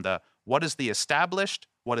always from what is the established,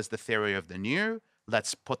 what is the theory of the new.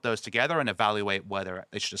 Let's put those together and evaluate whether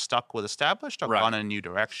they should have stuck with established or gone in a new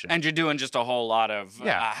direction. And you're doing just a whole lot of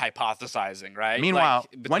hypothesizing, right? Meanwhile,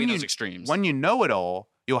 between those extremes. When you know it all,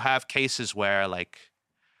 you'll have cases where like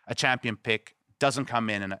a champion pick doesn't come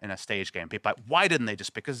in a stage game. People are like, why didn't they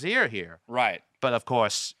just pick Azir here? Right. But of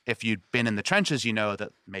course, if you've been in the trenches, you know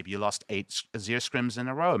that maybe you lost 8 Azir scrims in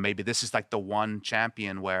a row. Maybe this is like the one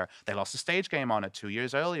champion where they lost a stage game on it 2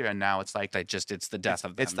 years earlier, and now it's like it's the death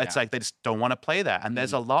of them. It's like they just don't want to play that. And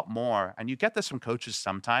there's a lot more. And you get this from coaches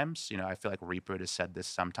sometimes. You know, I feel like Reaper has said this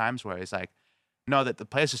sometimes, where he's like, no, that the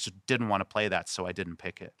players just didn't want to play that, so I didn't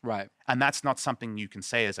pick it. Right. And that's not something you can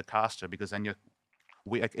say as a caster, because then you're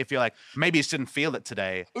if you're like, maybe he just didn't feel it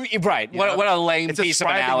today. Right. What a lame piece of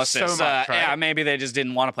analysis. So much, right? Yeah, maybe they just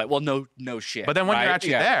didn't want to play. Well, no shit. But then when you're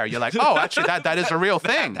actually there, you're like, oh, actually, that is a real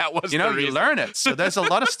thing. that was you learn it. So there's a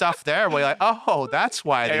lot of stuff there where you're like, oh, that's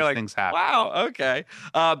why these things happen. Wow. Okay.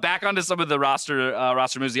 Back onto some of the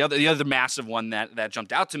roster moves. The other massive one that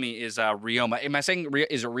jumped out to me is Ryoma. Am I saying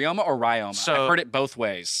is it Ryoma or Ryoma? So I've heard it both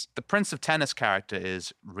ways. The Prince of Tennis character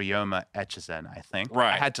is Ryoma Echizen, I think.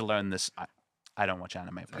 Right. I had to learn this. I don't watch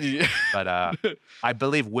anime personally, but I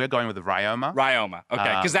believe we're going with Ryoma. Ryoma,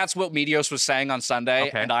 okay, because that's what Meteos was saying on Sunday,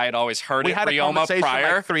 and I had always heard we had a Ryoma conversation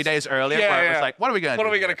prior. Like 3 days earlier, where it was like, what are we going to do? What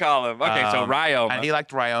are we going to call him? Okay, so Ryoma. And he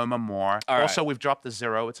liked Ryoma more. All right. Also, we've dropped the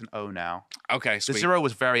 0. It's an O now. Okay, sweet. The 0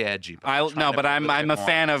 was very edgy. But I'm a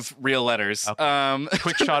fan of real letters. Okay.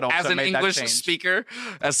 Quick Shot also as an made English that change. speaker,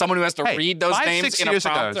 as someone who has to read those names 6 in years a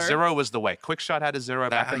prompter. ago, 0 was the way. Quick Shot had a 0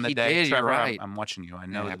 back in the day. Did, Trevor, you're right. I'm watching you. I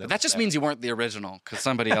know that. But that just means you weren't the original, because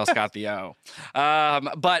somebody else got the O.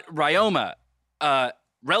 But Ryoma,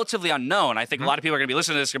 relatively unknown. I think a lot of people are going to be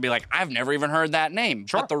listening to this and be like, I've never even heard that name.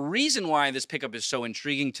 Sure. But the reason why this pickup is so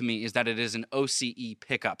intriguing to me is that it is an OCE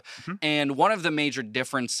pickup. And one of the major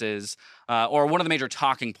differences, or one of the major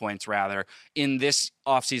talking points, rather, in this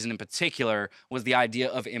offseason in particular was the idea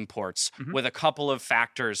of imports, with a couple of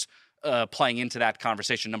factors playing into that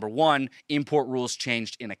conversation. Number one, import rules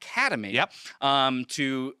changed in Academy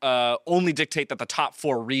to only dictate that the top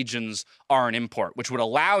 4 regions are an import, which would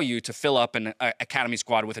allow you to fill up an Academy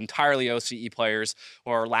squad with entirely OCE players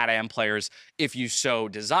or LATAM players if you so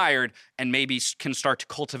desired, and maybe can start to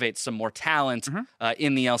cultivate some more talent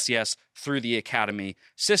in the LCS through the Academy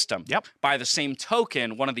system. By the same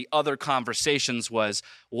token, one of the other conversations was,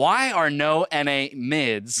 why are no NA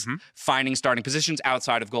mids finding starting positions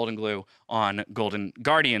outside of Golden Glue on Golden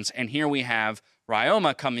Guardians? And here we have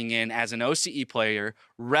Ryoma coming in as an OCE player,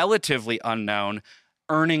 relatively unknown,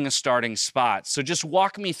 earning a starting spot. So just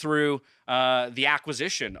walk me through the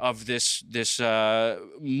acquisition of this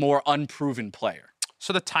more unproven player.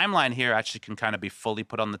 So the timeline here actually can kind of be fully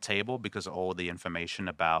put on the table because all the information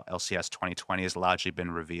about LCS 2020 has largely been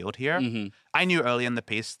revealed here. I knew early in the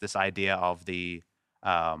piece this idea of the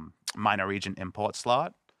minor region import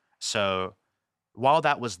slot. So while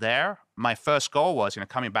that was there, my first goal was,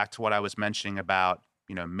 coming back to what I was mentioning about,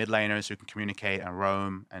 mid laners who can communicate and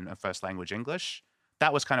roam and first language English.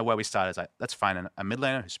 That was kind of where we started. Like, let's find a mid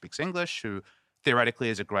laner who speaks English, who theoretically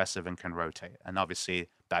is aggressive and can rotate. And obviously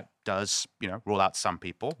that does, rule out some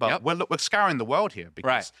people. But we're scouring the world here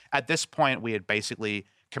because at this point we had basically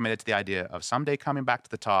committed to the idea of someday coming back to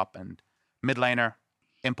the top, and mid laner,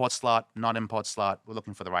 import slot, not import slot, we're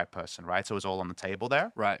looking for the right person, right? So it was all on the table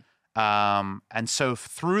there. Right. And so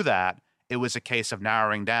through that, it was a case of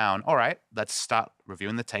narrowing down, all right, let's start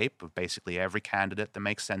reviewing the tape of basically every candidate that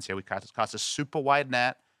makes sense here. We cast a super wide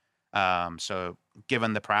net. So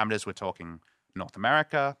given the parameters, we're talking North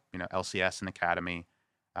America, LCS and Academy,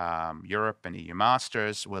 Europe and EU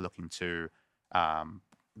Masters. We're looking to,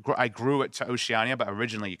 I grew it to Oceania, but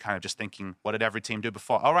originally you're kind of just thinking, what did every team do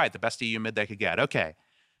before? All right, the best EU mid they could get. Okay.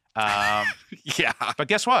 But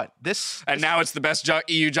guess what? Now it's the best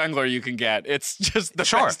EU jungler you can get. It's just the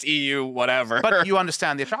best EU whatever. But you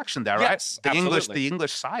understand the attraction there, right? Yes, absolutely. The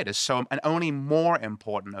English side is so and only more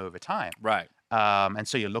important over time. Right. And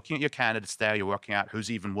so you're looking at your candidates there. You're working out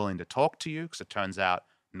who's even willing to talk to you, because it turns out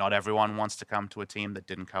not everyone wants to come to a team that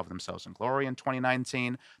didn't cover themselves in glory in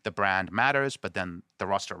 2019. The brand matters, but then the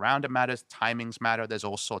roster around it matters. Timings matter. There's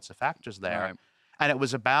all sorts of factors there. Right. And it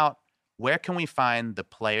was about, where can we find the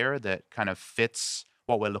player that kind of fits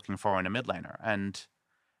what we're looking for in a mid laner? And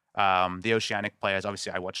the Oceanic players,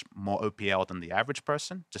 obviously I watch more OPL than the average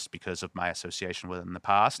person just because of my association with it in the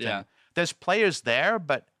past. Yeah. And there's players there,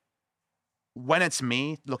 but when it's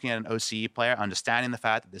me looking at an OCE player, understanding the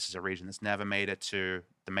fact that this is a region that's never made it to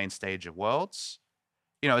the main stage of Worlds,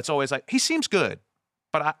 it's always like, he seems good,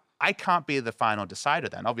 but I can't be the final decider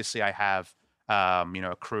then. Obviously I have,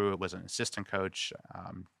 a crew. It was an assistant coach,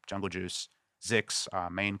 Jungle Juice, Zix,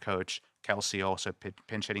 main coach, Kelsey also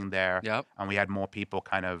pinch hitting there. Yep. And we had more people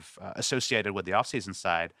kind of associated with the offseason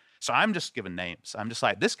side. So I'm just giving names. I'm just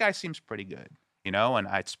like, this guy seems pretty good, And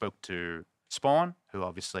I spoke to Spawn, who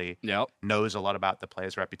obviously knows a lot about the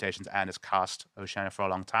players' reputations and has cast Oceania for a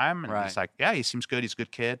long time. And he's like, yeah, he seems good. He's a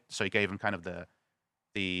good kid. So he gave him kind of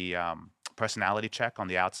the personality check on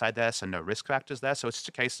the outside there. So no risk factors there. So it's just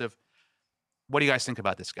a case of, what do you guys think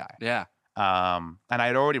about this guy? Yeah. And I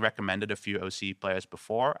had already recommended a few OCE players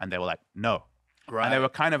before, and they were like, no. Right. And they were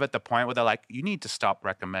kind of at the point where they're like, you need to stop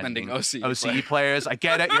recommending OCE players. I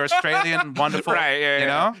get it. You're Australian. Wonderful. Right. Yeah, you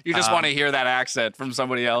know? You just want to hear that accent from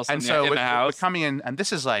somebody else and in so the house. we're coming in, and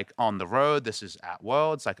this is like on the road. This is at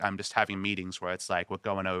Worlds. Like I'm just having meetings where it's like we're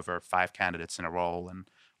going over 5 candidates in a role, and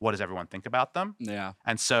what does everyone think about them? Yeah.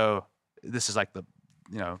 And so this is like the,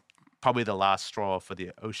 probably the last straw for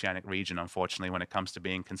the Oceanic region, unfortunately, when it comes to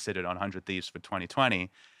being considered on 100 Thieves for 2020.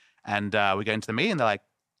 And we get into the meeting, they're like,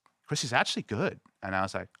 Chris is actually good. And I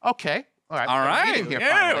was like, okay, all right.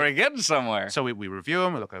 Yeah, we're getting somewhere. So we review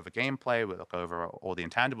him, we look over gameplay, we look over all the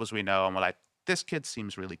intangibles we know, and we're like, this kid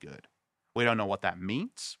seems really good. We don't know what that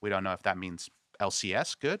means. We don't know if that means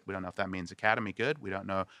LCS good. We don't know if that means Academy good. We don't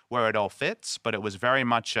know where it all fits. But it was very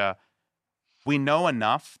much we know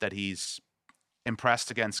enough that he's impressed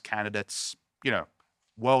against candidates,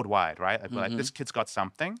 worldwide, right? Like this kid's got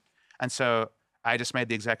something. And so I just made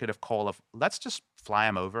the executive call of let's just fly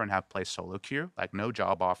him over and have play solo queue, like no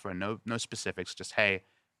job offer and no specifics. Just, hey,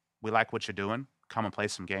 we like what you're doing. Come and play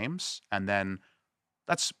some games. And then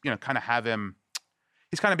let's, kind of have him.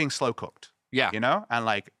 He's kind of being slow cooked. Yeah. And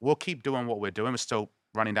like we'll keep doing what we're doing. We're still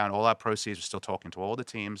running down all our proceeds. We're still talking to all the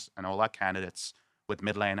teams and all our candidates with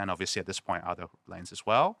mid lane and obviously at this point other lanes as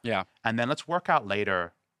well. Yeah. And then let's work out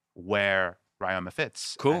later where Ryoma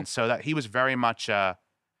fits. Cool. And so that he was very much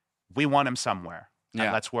we want him somewhere. Yeah.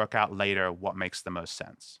 And let's work out later what makes the most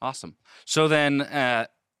sense. Awesome. So then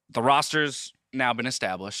the roster's now been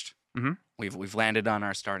established. Mm-hmm. We've landed on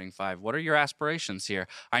our starting 5. What are your aspirations here?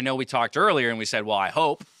 I know we talked earlier and we said, well, I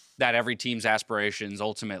hope that every team's aspirations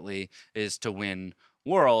ultimately is to win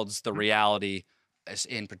Worlds. The reality,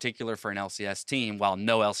 in particular for an LCS team, while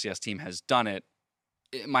no LCS team has done it,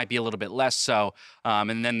 it might be a little bit less so.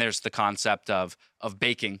 And then there's the concept of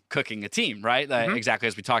cooking a team, right? Exactly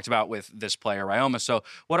as we talked about with this player, Ryoma. So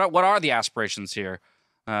what are the aspirations here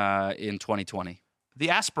in 2020? The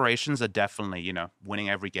aspirations are definitely, winning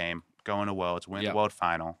every game, going to Worlds, winning the World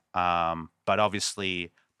Final. But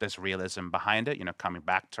obviously there's realism behind it, coming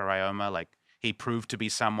back to Ryoma. Like he proved to be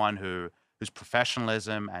someone whose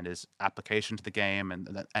professionalism and his application to the game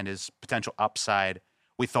and his potential upside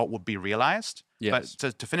we thought would be realized. Yes.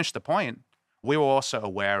 But to finish the point, we were also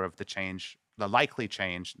aware of the likely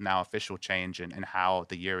change, now official change in how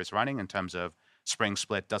the year is running in terms of Spring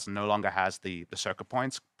Split no longer has the circuit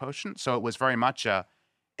points quotient. So it was very much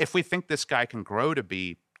if we think this guy can grow to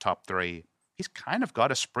be top 3, he's kind of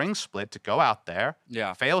got a Spring Split to go out there,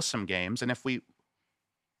 fail some games. And if we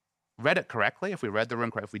read it correctly, if we read the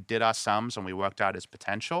room correctly, if we did our sums and we worked out his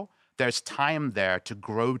potential, there's time there to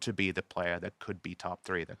grow to be the player that could be top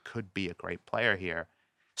 3, that could be a great player here.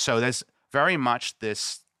 So there's very much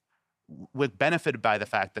this, we're benefited by the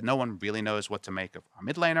fact that no one really knows what to make of our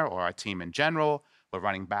mid laner or our team in general. We're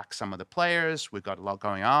running back some of the players. We've got a lot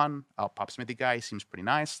going on. Our Papasmithy guy seems pretty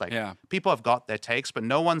nice. People have got their takes, but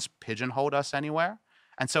no one's pigeonholed us anywhere.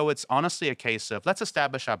 And so it's honestly a case of let's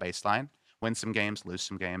establish our baseline, win some games, lose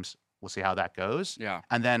some games. We'll see how that goes. Yeah.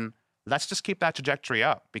 And then let's just keep that trajectory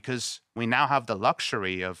up because we now have the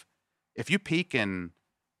luxury of if you peak in,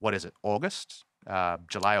 August,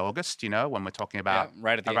 July, August, when we're talking about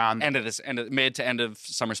right at the around mid to end of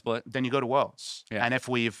summer split, then you go to Worlds. Yeah. And if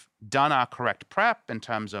we've done our correct prep in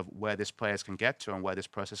terms of where this players can get to and where this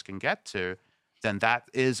process can get to, then that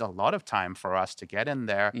is a lot of time for us to get in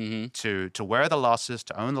there to wear the losses,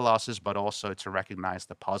 to own the losses, but also to recognize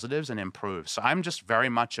the positives and improve. So I'm just very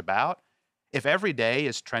much about if every day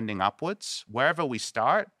is trending upwards, wherever we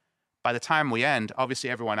start, by the time we end, obviously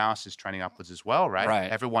everyone else is trending upwards as well, right?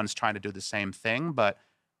 Everyone's trying to do the same thing, but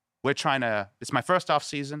we're trying to, it's my first off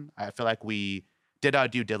season. I feel like we did our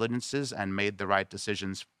due diligences and made the right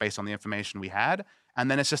decisions based on the information we had. And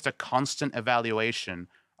then it's just a constant evaluation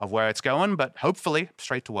of where it's going, but hopefully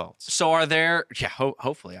straight to Worlds. So are there,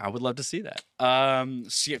 hopefully, I would love to see that.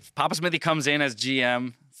 Papasmithy comes in as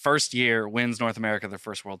GM, first year, wins North America, their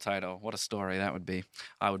first world title. What a story that would be.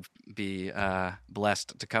 I would be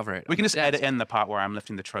blessed to cover it. We can just edit in the part where I'm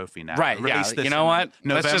lifting the trophy now. Right, You know what?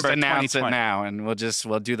 Let's just announce 2020. it now, and we'll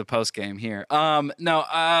do the post game here. Are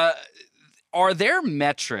there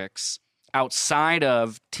metrics outside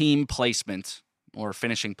of team placement or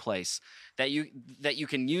finishing place that you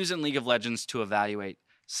can use in League of Legends to evaluate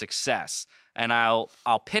success? And I'll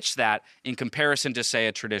pitch that in comparison to, say,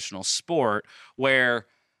 a traditional sport where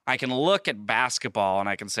I can look at basketball and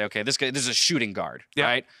I can say, okay, this is a shooting guard,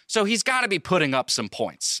 right? So he's got to be putting up some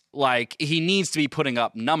points. Like he needs to be putting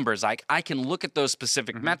up numbers. I can look at those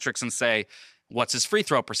specific metrics and say, what's his free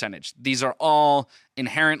throw percentage? These are all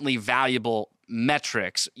inherently valuable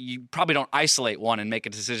metrics, you probably don't isolate one and make a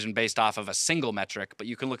decision based off of a single metric, but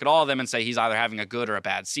you can look at all of them and say he's either having a good or a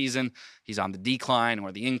bad season, he's on the decline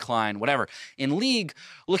or the incline, whatever. In League,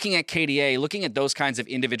 looking at KDA, looking at those kinds of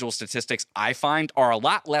individual statistics, I find are a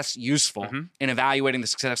lot less useful in evaluating the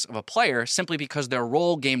success of a player simply because their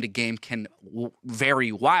role game to game can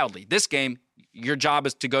vary wildly. This game, your job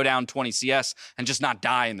is to go down 20 CS and just not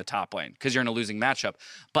die in the top lane because you're in a losing matchup.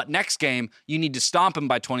 But next game, you need to stomp him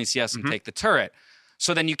by 20 CS and take the turret.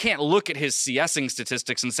 So then you can't look at his CSing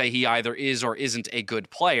statistics and say he either is or isn't a good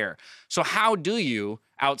player. So how do you,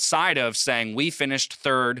 outside of saying we finished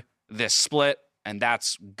third this split and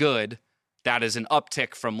that's good, that is an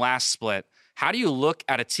uptick from last split, how do you look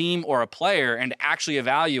at a team or a player and actually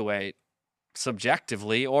evaluate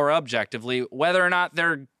subjectively or objectively whether or not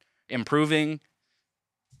they're improving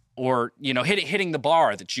or, hitting the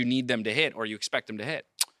bar that you need them to hit or you expect them to hit?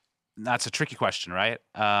 That's a tricky question, right?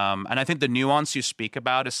 And I think the nuance you speak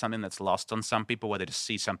about is something that's lost on some people, where they just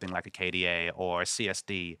see something like a KDA or a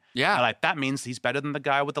CSD. Yeah. And that means he's better than the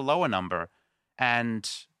guy with the lower number. And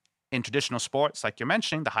in traditional sports, like you're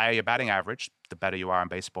mentioning, the higher your batting average, the better you are in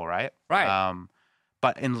baseball, right? Right.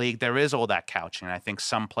 But in League, there is all that couching. And I think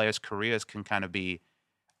some players' careers can kind of be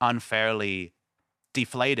unfairly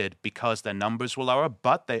deflated because their numbers were lower,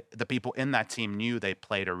 but the people in that team knew they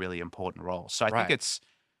played a really important role. So I think it's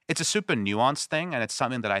a super nuanced thing, and it's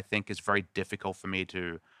something that I think is very difficult for me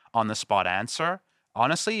to on-the-spot answer.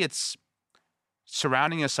 Honestly, it's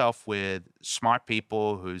surrounding yourself with smart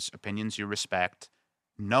people whose opinions you respect,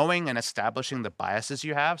 knowing and establishing the biases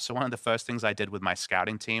you have. So one of the first things I did with my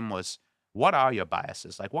scouting team was, what are your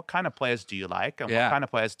biases? Like, what kind of players do you like, and what kind of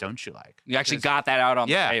players don't you like? You actually got that out on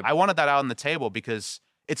the table. I wanted that out on the table because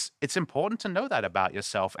it's important to know that about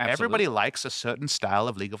yourself. Absolutely. Everybody likes a certain style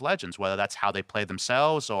of League of Legends, whether that's how they play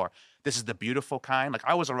themselves or this is the beautiful kind. Like,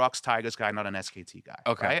 I was a Rocks Tigers guy, not an SKT guy.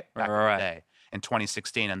 Okay. Right? Back in the day in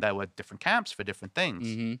 2016, and there were different camps for different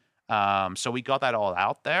things. So we got that all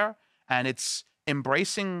out there, and it's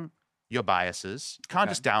embracing your biases. You can't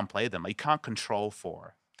just downplay them. Like, you can't control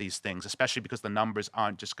for these things, especially because the numbers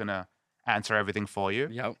aren't just going to answer everything for you.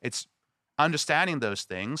 Yep. It's understanding those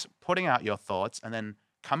things, putting out your thoughts, and then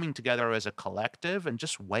coming together as a collective and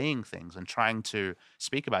just weighing things and trying to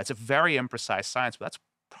speak about it. It's a very imprecise science, but that's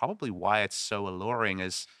probably why it's so alluring,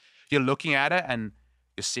 is you're looking at it and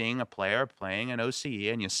you're seeing a player playing an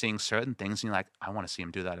OCE and you're seeing certain things and you're like, I want to see him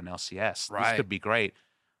do that in LCS. Right. This could be great.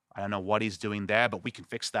 I don't know what he's doing there, but we can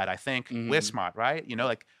fix that, I think. We're smart, right?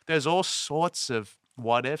 There's all sorts of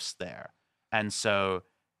what ifs there. And so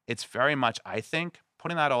it's very much, I think,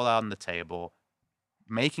 putting that all out on the table,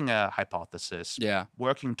 making a hypothesis,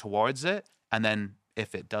 working towards it, and then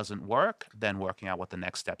if it doesn't work, then working out what the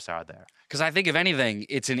next steps are there. Because I think, if anything,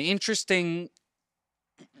 it's an interesting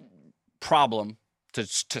problem to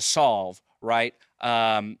solve, right?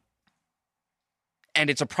 And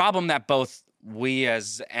it's a problem that both we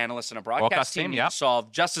as analysts and a broadcast team need to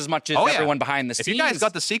solve just as much as everyone behind the scenes. If you guys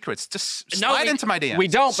got the secrets, just slide into my DMs. We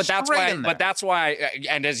don't, but that's why.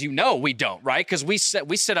 And as you know, we don't, right? Because we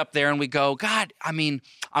sit up there and we go, God, I mean,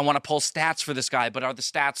 I want to pull stats for this guy, but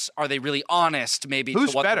are they really honest? Maybe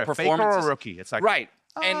who's to what better, the performance Faker or rookie? It's like right.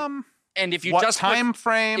 And if you what just time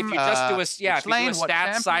frame, if you just do a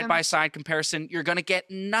stats side by champions? side comparison, you're going to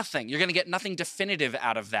get nothing. You're going to get nothing definitive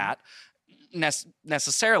out of that.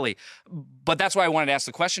 Necessarily, but that's why I wanted to ask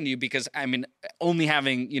the question to you, because I mean, only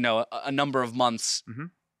having a number of months,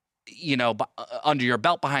 under your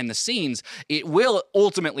belt behind the scenes, it will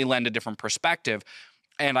ultimately lend a different perspective.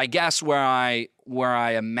 And I guess where I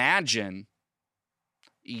imagine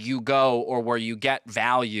you go, or where you get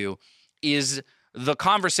value, is the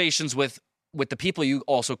conversations with the people you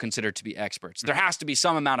also consider to be experts. There has to be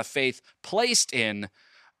some amount of faith placed in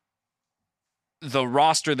the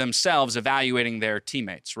roster themselves evaluating their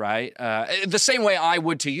teammates, right? The same way I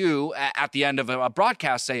would to you at the end of a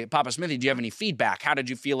broadcast, say, Papasmithy, do you have any feedback? How did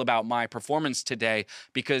you feel about my performance today?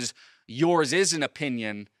 Because yours is an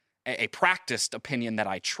opinion, a practiced opinion that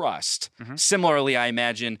I trust. Similarly, I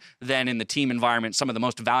imagine then in the team environment, some of the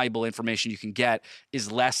most valuable information you can get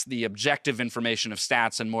is less the objective information of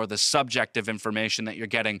stats and more the subjective information that you're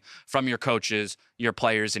getting from your coaches, your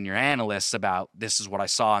players, and your analysts about, this is what I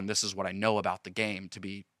saw and this is what I know about the game to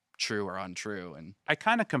be true or untrue. And I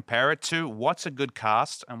kind of compare it to what's a good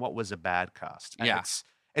cast and what was a bad cast. And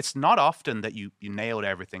it's not often that you nailed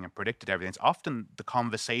everything and predicted everything. It's often the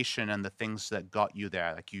conversation and the things that got you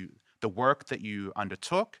there, like the work that you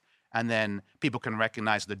undertook, and then people can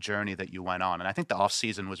recognize the journey that you went on. And I think the off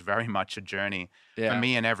season was very much a journey for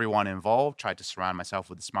me and everyone involved. Tried to surround myself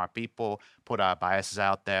with smart people, put our biases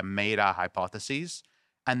out there, made our hypotheses,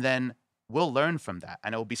 and then we'll learn from that.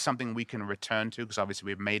 And it will be something we can return to because obviously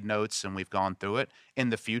we've made notes and we've gone through it in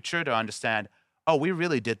the future to understand, oh, we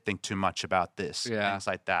really did think too much about this, things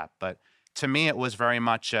like that. But to me, it was very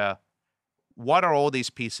much what are all these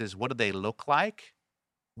pieces? What do they look like?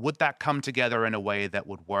 Would that come together in a way that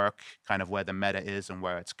would work kind of where the meta is and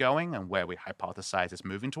where it's going and where we hypothesize it's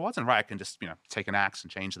moving towards? And Riot can just, take an axe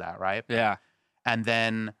and change that, right? Yeah. And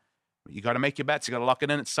then you got to make your bets. You got to lock it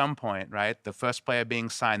in at some point, right? The first player being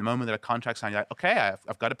signed, the moment that a contract's signed, you're like, okay,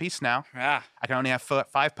 I've got a piece now. Yeah. I can only have 5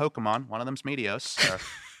 Pokemon. One of them's Meteos. So,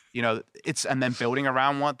 and then building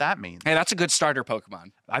around what that means. Hey, that's a good starter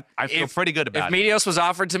Pokemon. I feel pretty good about it. If Meteos was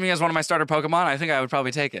offered to me as one of my starter Pokemon, I think I would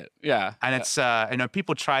probably take it. Yeah. And it's,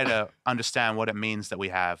 people try to understand what it means that we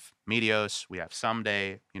have Meteos, we have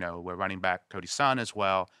Someday, we're running back Cody Sun as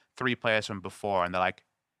well, 3 players from before. And they're like,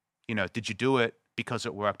 did you do it because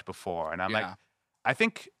it worked before? And I'm like, I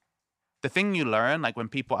think the thing you learn, like when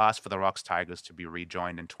people ask for the Rocks Tigers to be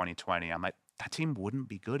rejoined in 2020, I'm like, that team wouldn't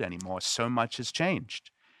be good anymore. So much has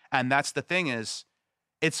changed. And that's the thing is,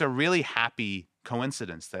 it's a really happy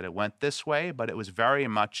coincidence that it went this way, but it was very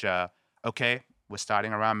much, okay, we're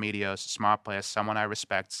starting around Meteos, smart player, someone I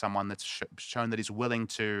respect, someone that's shown that he's willing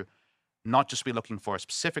to not just be looking for a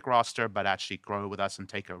specific roster, but actually grow with us and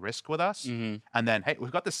take a risk with us. Mm-hmm. And then, hey,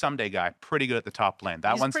 we've got this Someday guy, pretty good at the top lane.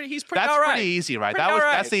 That's pretty easy, right?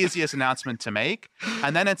 That's the easiest announcement to make.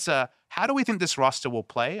 And then it's how do we think this roster will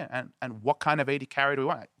play, and what kind of AD carry do we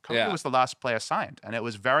want? Cody was the last player signed, and it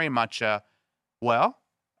was very much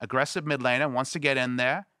aggressive mid laner, wants to get in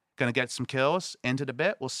there, going to get some kills into the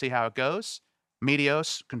bit. We'll see how it goes.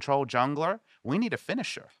 Meteos, control jungler. We need a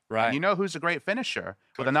finisher. Right. And you know who's a great finisher?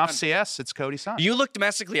 With enough CS, it's Cody Sun. You look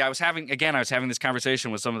domestically. I was having this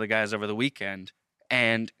conversation with some of the guys over the weekend,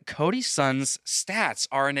 and Cody Sun's stats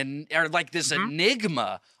are like this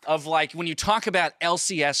enigma of like when you talk about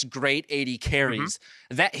LCS great AD carries,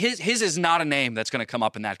 that his is not a name that's going to come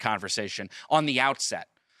up in that conversation on the outset.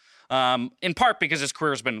 In part because his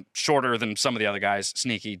career's been shorter than some of the other guys,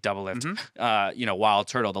 Sneaky, Doublelift, Wild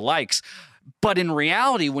Turtle, the likes. But in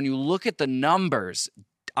reality, when you look at the numbers,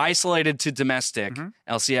 isolated to domestic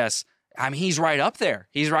LCS, I mean, he's right up there.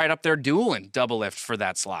 He's right up there dueling Doublelift for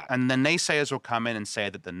that slot. And the naysayers will come in and say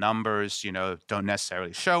that the numbers, don't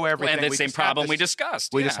necessarily show everything. And the same problem we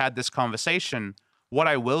discussed. We just had this conversation. What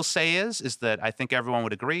I will say is that I think everyone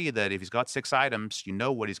would agree that if he's got 6 items, you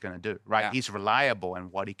know what he's going to do, right? Yeah. He's reliable in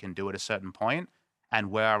what he can do at a certain point. And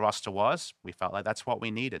where our roster was, we felt like that's what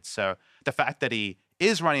we needed. So the fact that he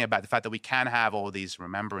is running it back, the fact that we can have all these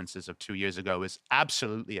remembrances of 2 years ago is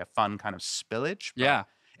absolutely a fun kind of spillage. Yeah.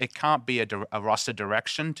 It can't be a roster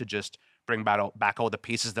direction to just bring back all the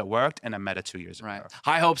pieces that worked in a meta 2 years ago. Right.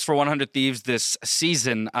 High hopes for 100 Thieves this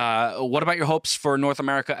season. What about your hopes for North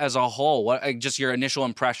America as a whole? What just your initial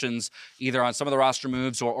impressions, either on some of the roster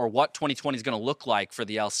moves or what 2020 is going to look like for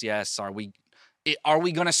the LCS? Are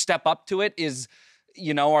we going to step up to it?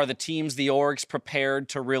 Are the teams, the orgs, prepared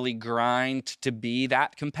to really grind to be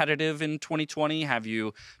that competitive in 2020? Have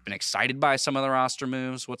you been excited by some of the roster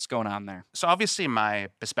moves? What's going on there? So obviously my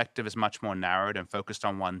perspective is much more narrowed and focused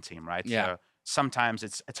on one team, right? Yeah. So sometimes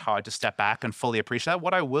it's hard to step back and fully appreciate that.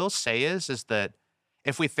 What I will say is that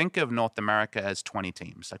if we think of North America as 20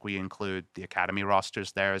 teams, like we include the academy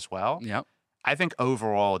rosters there as well. Yep. I think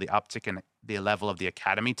overall the uptick in the level of the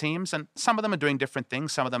academy teams, and some of them are doing different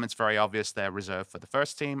things. Some of them, it's very obvious they're reserved for the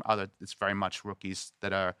first team. Other, it's very much rookies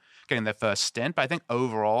that are getting their first stint. But I think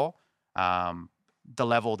overall, the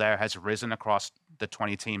level there has risen across the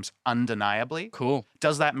 20 teams undeniably. Cool.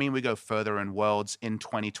 Does that mean we go further in Worlds in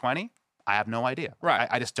 2020? I have no idea. Right.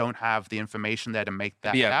 I just don't have the information there to make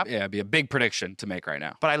that happen. Yeah, it'd be a big prediction to make right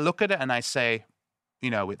now. But I look at it and I say,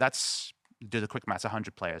 that's, do the quick maths,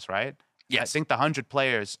 100 players, right? Yes. I think the 100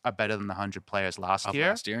 players are better than the 100 players last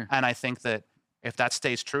year. And I think that if that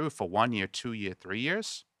stays true for 1 year, 2 year, 3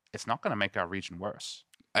 years, it's not going to make our region worse.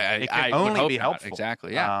 It can only be helpful.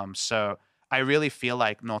 Exactly, yeah. So I really feel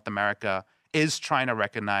like North America is trying to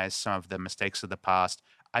recognize some of the mistakes of the past.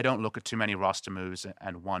 I don't look at too many roster moves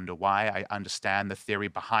and wonder why. I understand the theory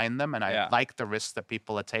behind them, and I like the risks that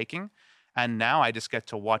people are taking. And now I just get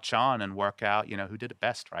to watch on and work out, who did it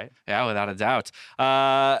best, right? Yeah, without a doubt.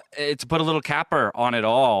 To put a little capper on it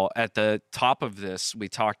all, at the top of this, we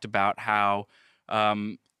talked about how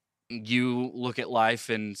you look at life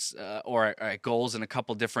or at goals in a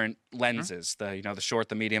couple different lenses, the short,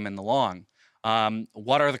 the medium, and the long.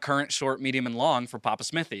 What are the current short, medium, and long for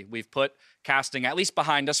Papasmithy? We've put casting at least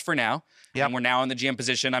behind us for now, and we're now in the GM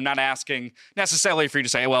position. I'm not asking necessarily for you to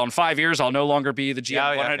say, well, in 5 years, I'll no longer be the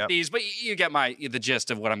GM of these, but you get the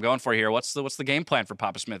gist of what I'm going for here. What's the game plan for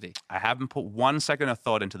Papasmithy? I haven't put 1 second of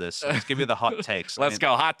thought into this. So let's give you the hot takes. Let's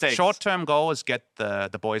go, hot takes. Short-term goal is get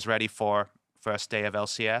the boys ready for first day of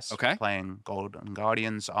LCS. Okay. Playing Golden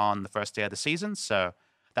Guardians on the first day of the season, so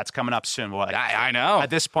that's coming up soon. I know. At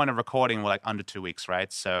this point of recording, we're under 2 weeks,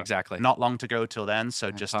 right? So exactly. Not long to go till then. So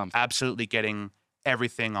just absolutely getting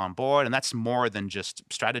everything on board. And that's more than just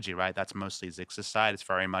strategy, right? That's mostly Zix's side. It's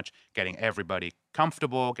very much getting everybody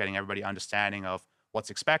comfortable, getting everybody understanding of what's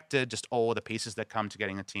expected, just all the pieces that come to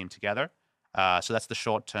getting a team together. So that's the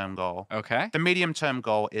short-term goal. Okay. The medium-term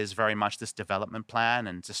goal is very much this development plan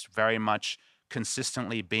and just very much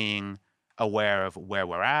consistently being aware of where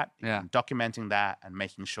we're at, documenting that and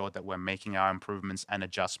making sure that we're making our improvements and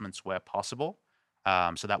adjustments where possible.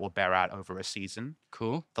 So that will bear out over a season.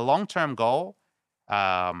 Cool. The long-term goal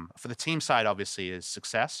for the team side, obviously, is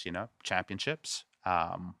success, championships,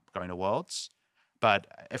 going to Worlds. But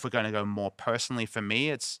if we're going to go more personally for me,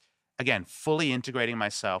 it's, again, fully integrating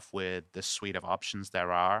myself with the suite of options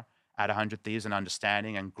there are at 100 Thieves and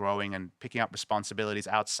understanding and growing and picking up responsibilities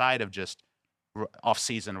outside of just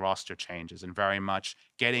off-season roster changes and very much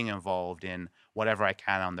getting involved in whatever I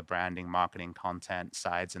can on the branding, marketing, content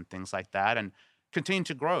sides and things like that, and continue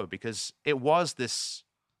to grow, because it was this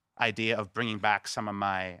idea of bringing back some of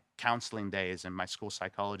my counseling days and my school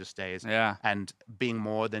psychologist days and being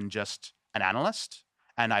more than just an analyst.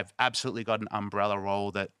 And I've absolutely got an umbrella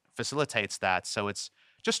role that facilitates that. So it's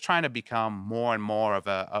just trying to become more and more of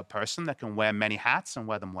a person that can wear many hats and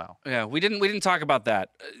wear them well. Yeah, we didn't talk about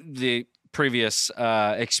that. The previous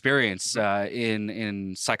experience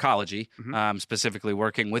in psychology, specifically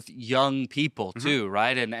working with young people too,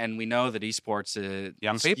 right? And we know that esports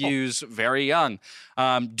skews very young.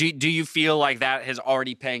 Do you feel like that is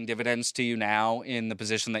already paying dividends to you now in the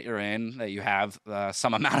position that you're in, that you have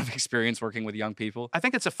some amount of experience working with young people? I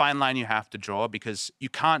think it's a fine line you have to draw, because you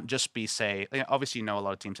can't just be, obviously, a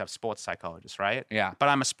lot of teams have sports psychologists, right? Yeah. But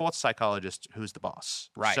I'm a sports psychologist who's the boss.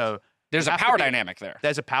 Right. So there's a power dynamic there.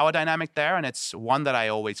 There's a power dynamic there, and it's one that I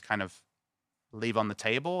always kind of leave on the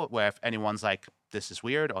table, where if anyone's like, this is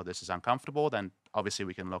weird or this is uncomfortable, then obviously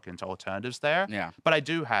we can look into alternatives there. Yeah. But I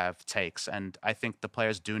do have takes, and I think the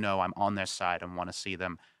players do know I'm on their side and want to see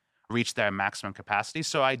them reach their maximum capacity.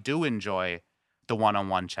 So I do enjoy the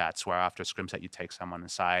one-on-one chats where after a scrim set you take someone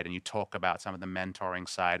aside and you talk about some of the mentoring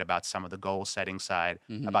side, about some of the goal-setting side,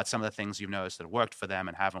 about some of the things you've noticed that worked for them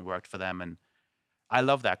and haven't worked for them. And I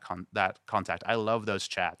love that contact. I love those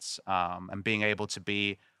chats, and being able to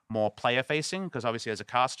be more player-facing, because obviously as a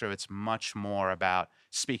caster, it's much more about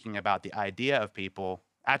speaking about the idea of people,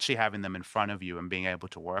 actually having them in front of you and being able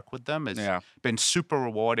to work with them has been super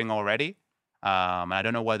rewarding already. And I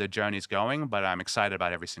don't know where the journey's going, but I'm excited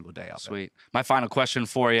about every single day of it. Sweet. My final question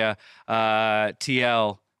for you,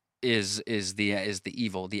 TL, is the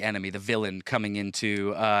evil, the enemy, the villain coming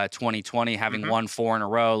into 2020, having won 4 in a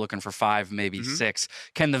row, looking for 5, maybe 6.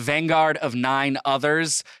 Can the vanguard of 9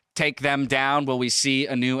 others take them down? Will we see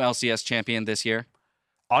a new LCS champion this year?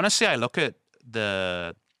 Honestly, I look at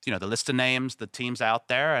the list of names, the teams out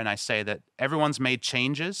there, and I say that everyone's made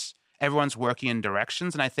changes, everyone's working in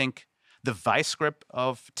directions, and I think the vice grip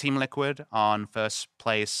of Team Liquid on first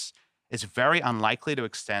place is very unlikely to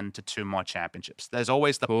extend to 2 more championships. There's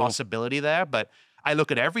always the possibility there, but I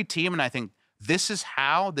look at every team and I think this is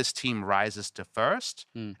how this team rises to first,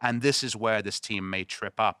 and this is where this team may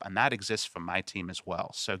trip up, and that exists for my team as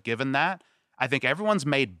well. So given that, I think everyone's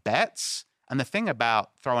made bets, and the thing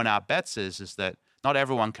about throwing out bets is that not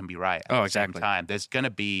everyone can be right at the same time. There's going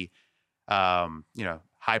to be,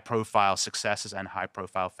 high-profile successes and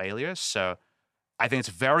high-profile failures, so I think it's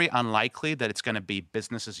very unlikely that it's going to be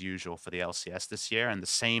business as usual for the LCS this year, and the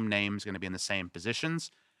same names going to be in the same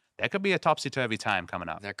positions. There could be a topsy-turvy time coming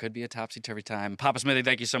up. There could be a topsy-turvy time. Papasmithy,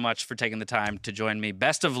 thank you so much for taking the time to join me.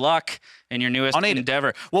 Best of luck in your newest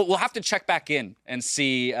endeavor. We'll have to check back in and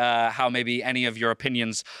see how maybe any of your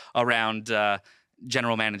opinions around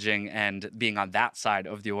general managing and being on that side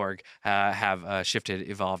of the org have shifted,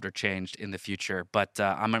 evolved, or changed in the future. But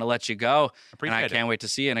I'm going to let you go, and I can't wait to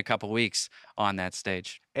see you in a couple weeks on that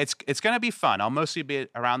stage. It's going to be fun. I'll mostly be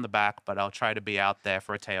around the back, but I'll try to be out there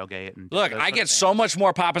for a tailgate. And look, I get so much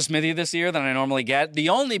more Papasmithy this year than I normally get. The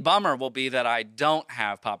only bummer will be that I don't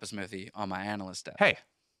have Papasmithy on my analyst desk. Hey,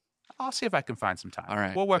 I'll see if I can find some time. All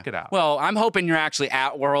right. We'll work it out. Well, I'm hoping you're actually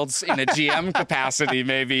at Worlds in a GM capacity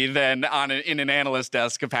maybe than in an analyst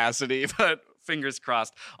desk capacity. But Fingers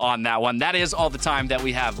crossed on that one. That is all the time that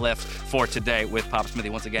we have left for today with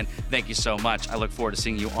Papasmithy. Once again, thank you so much. I look forward to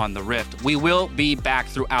seeing you on the Rift. We will be back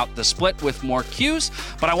throughout the split with more cues,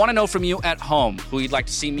 but I want to know from you at home who you'd like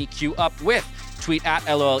to see me queue up with. Tweet at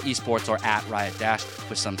LOL Esports or at Riot Dash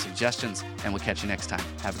with some suggestions, and we'll catch you next time.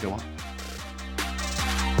 Have a good one.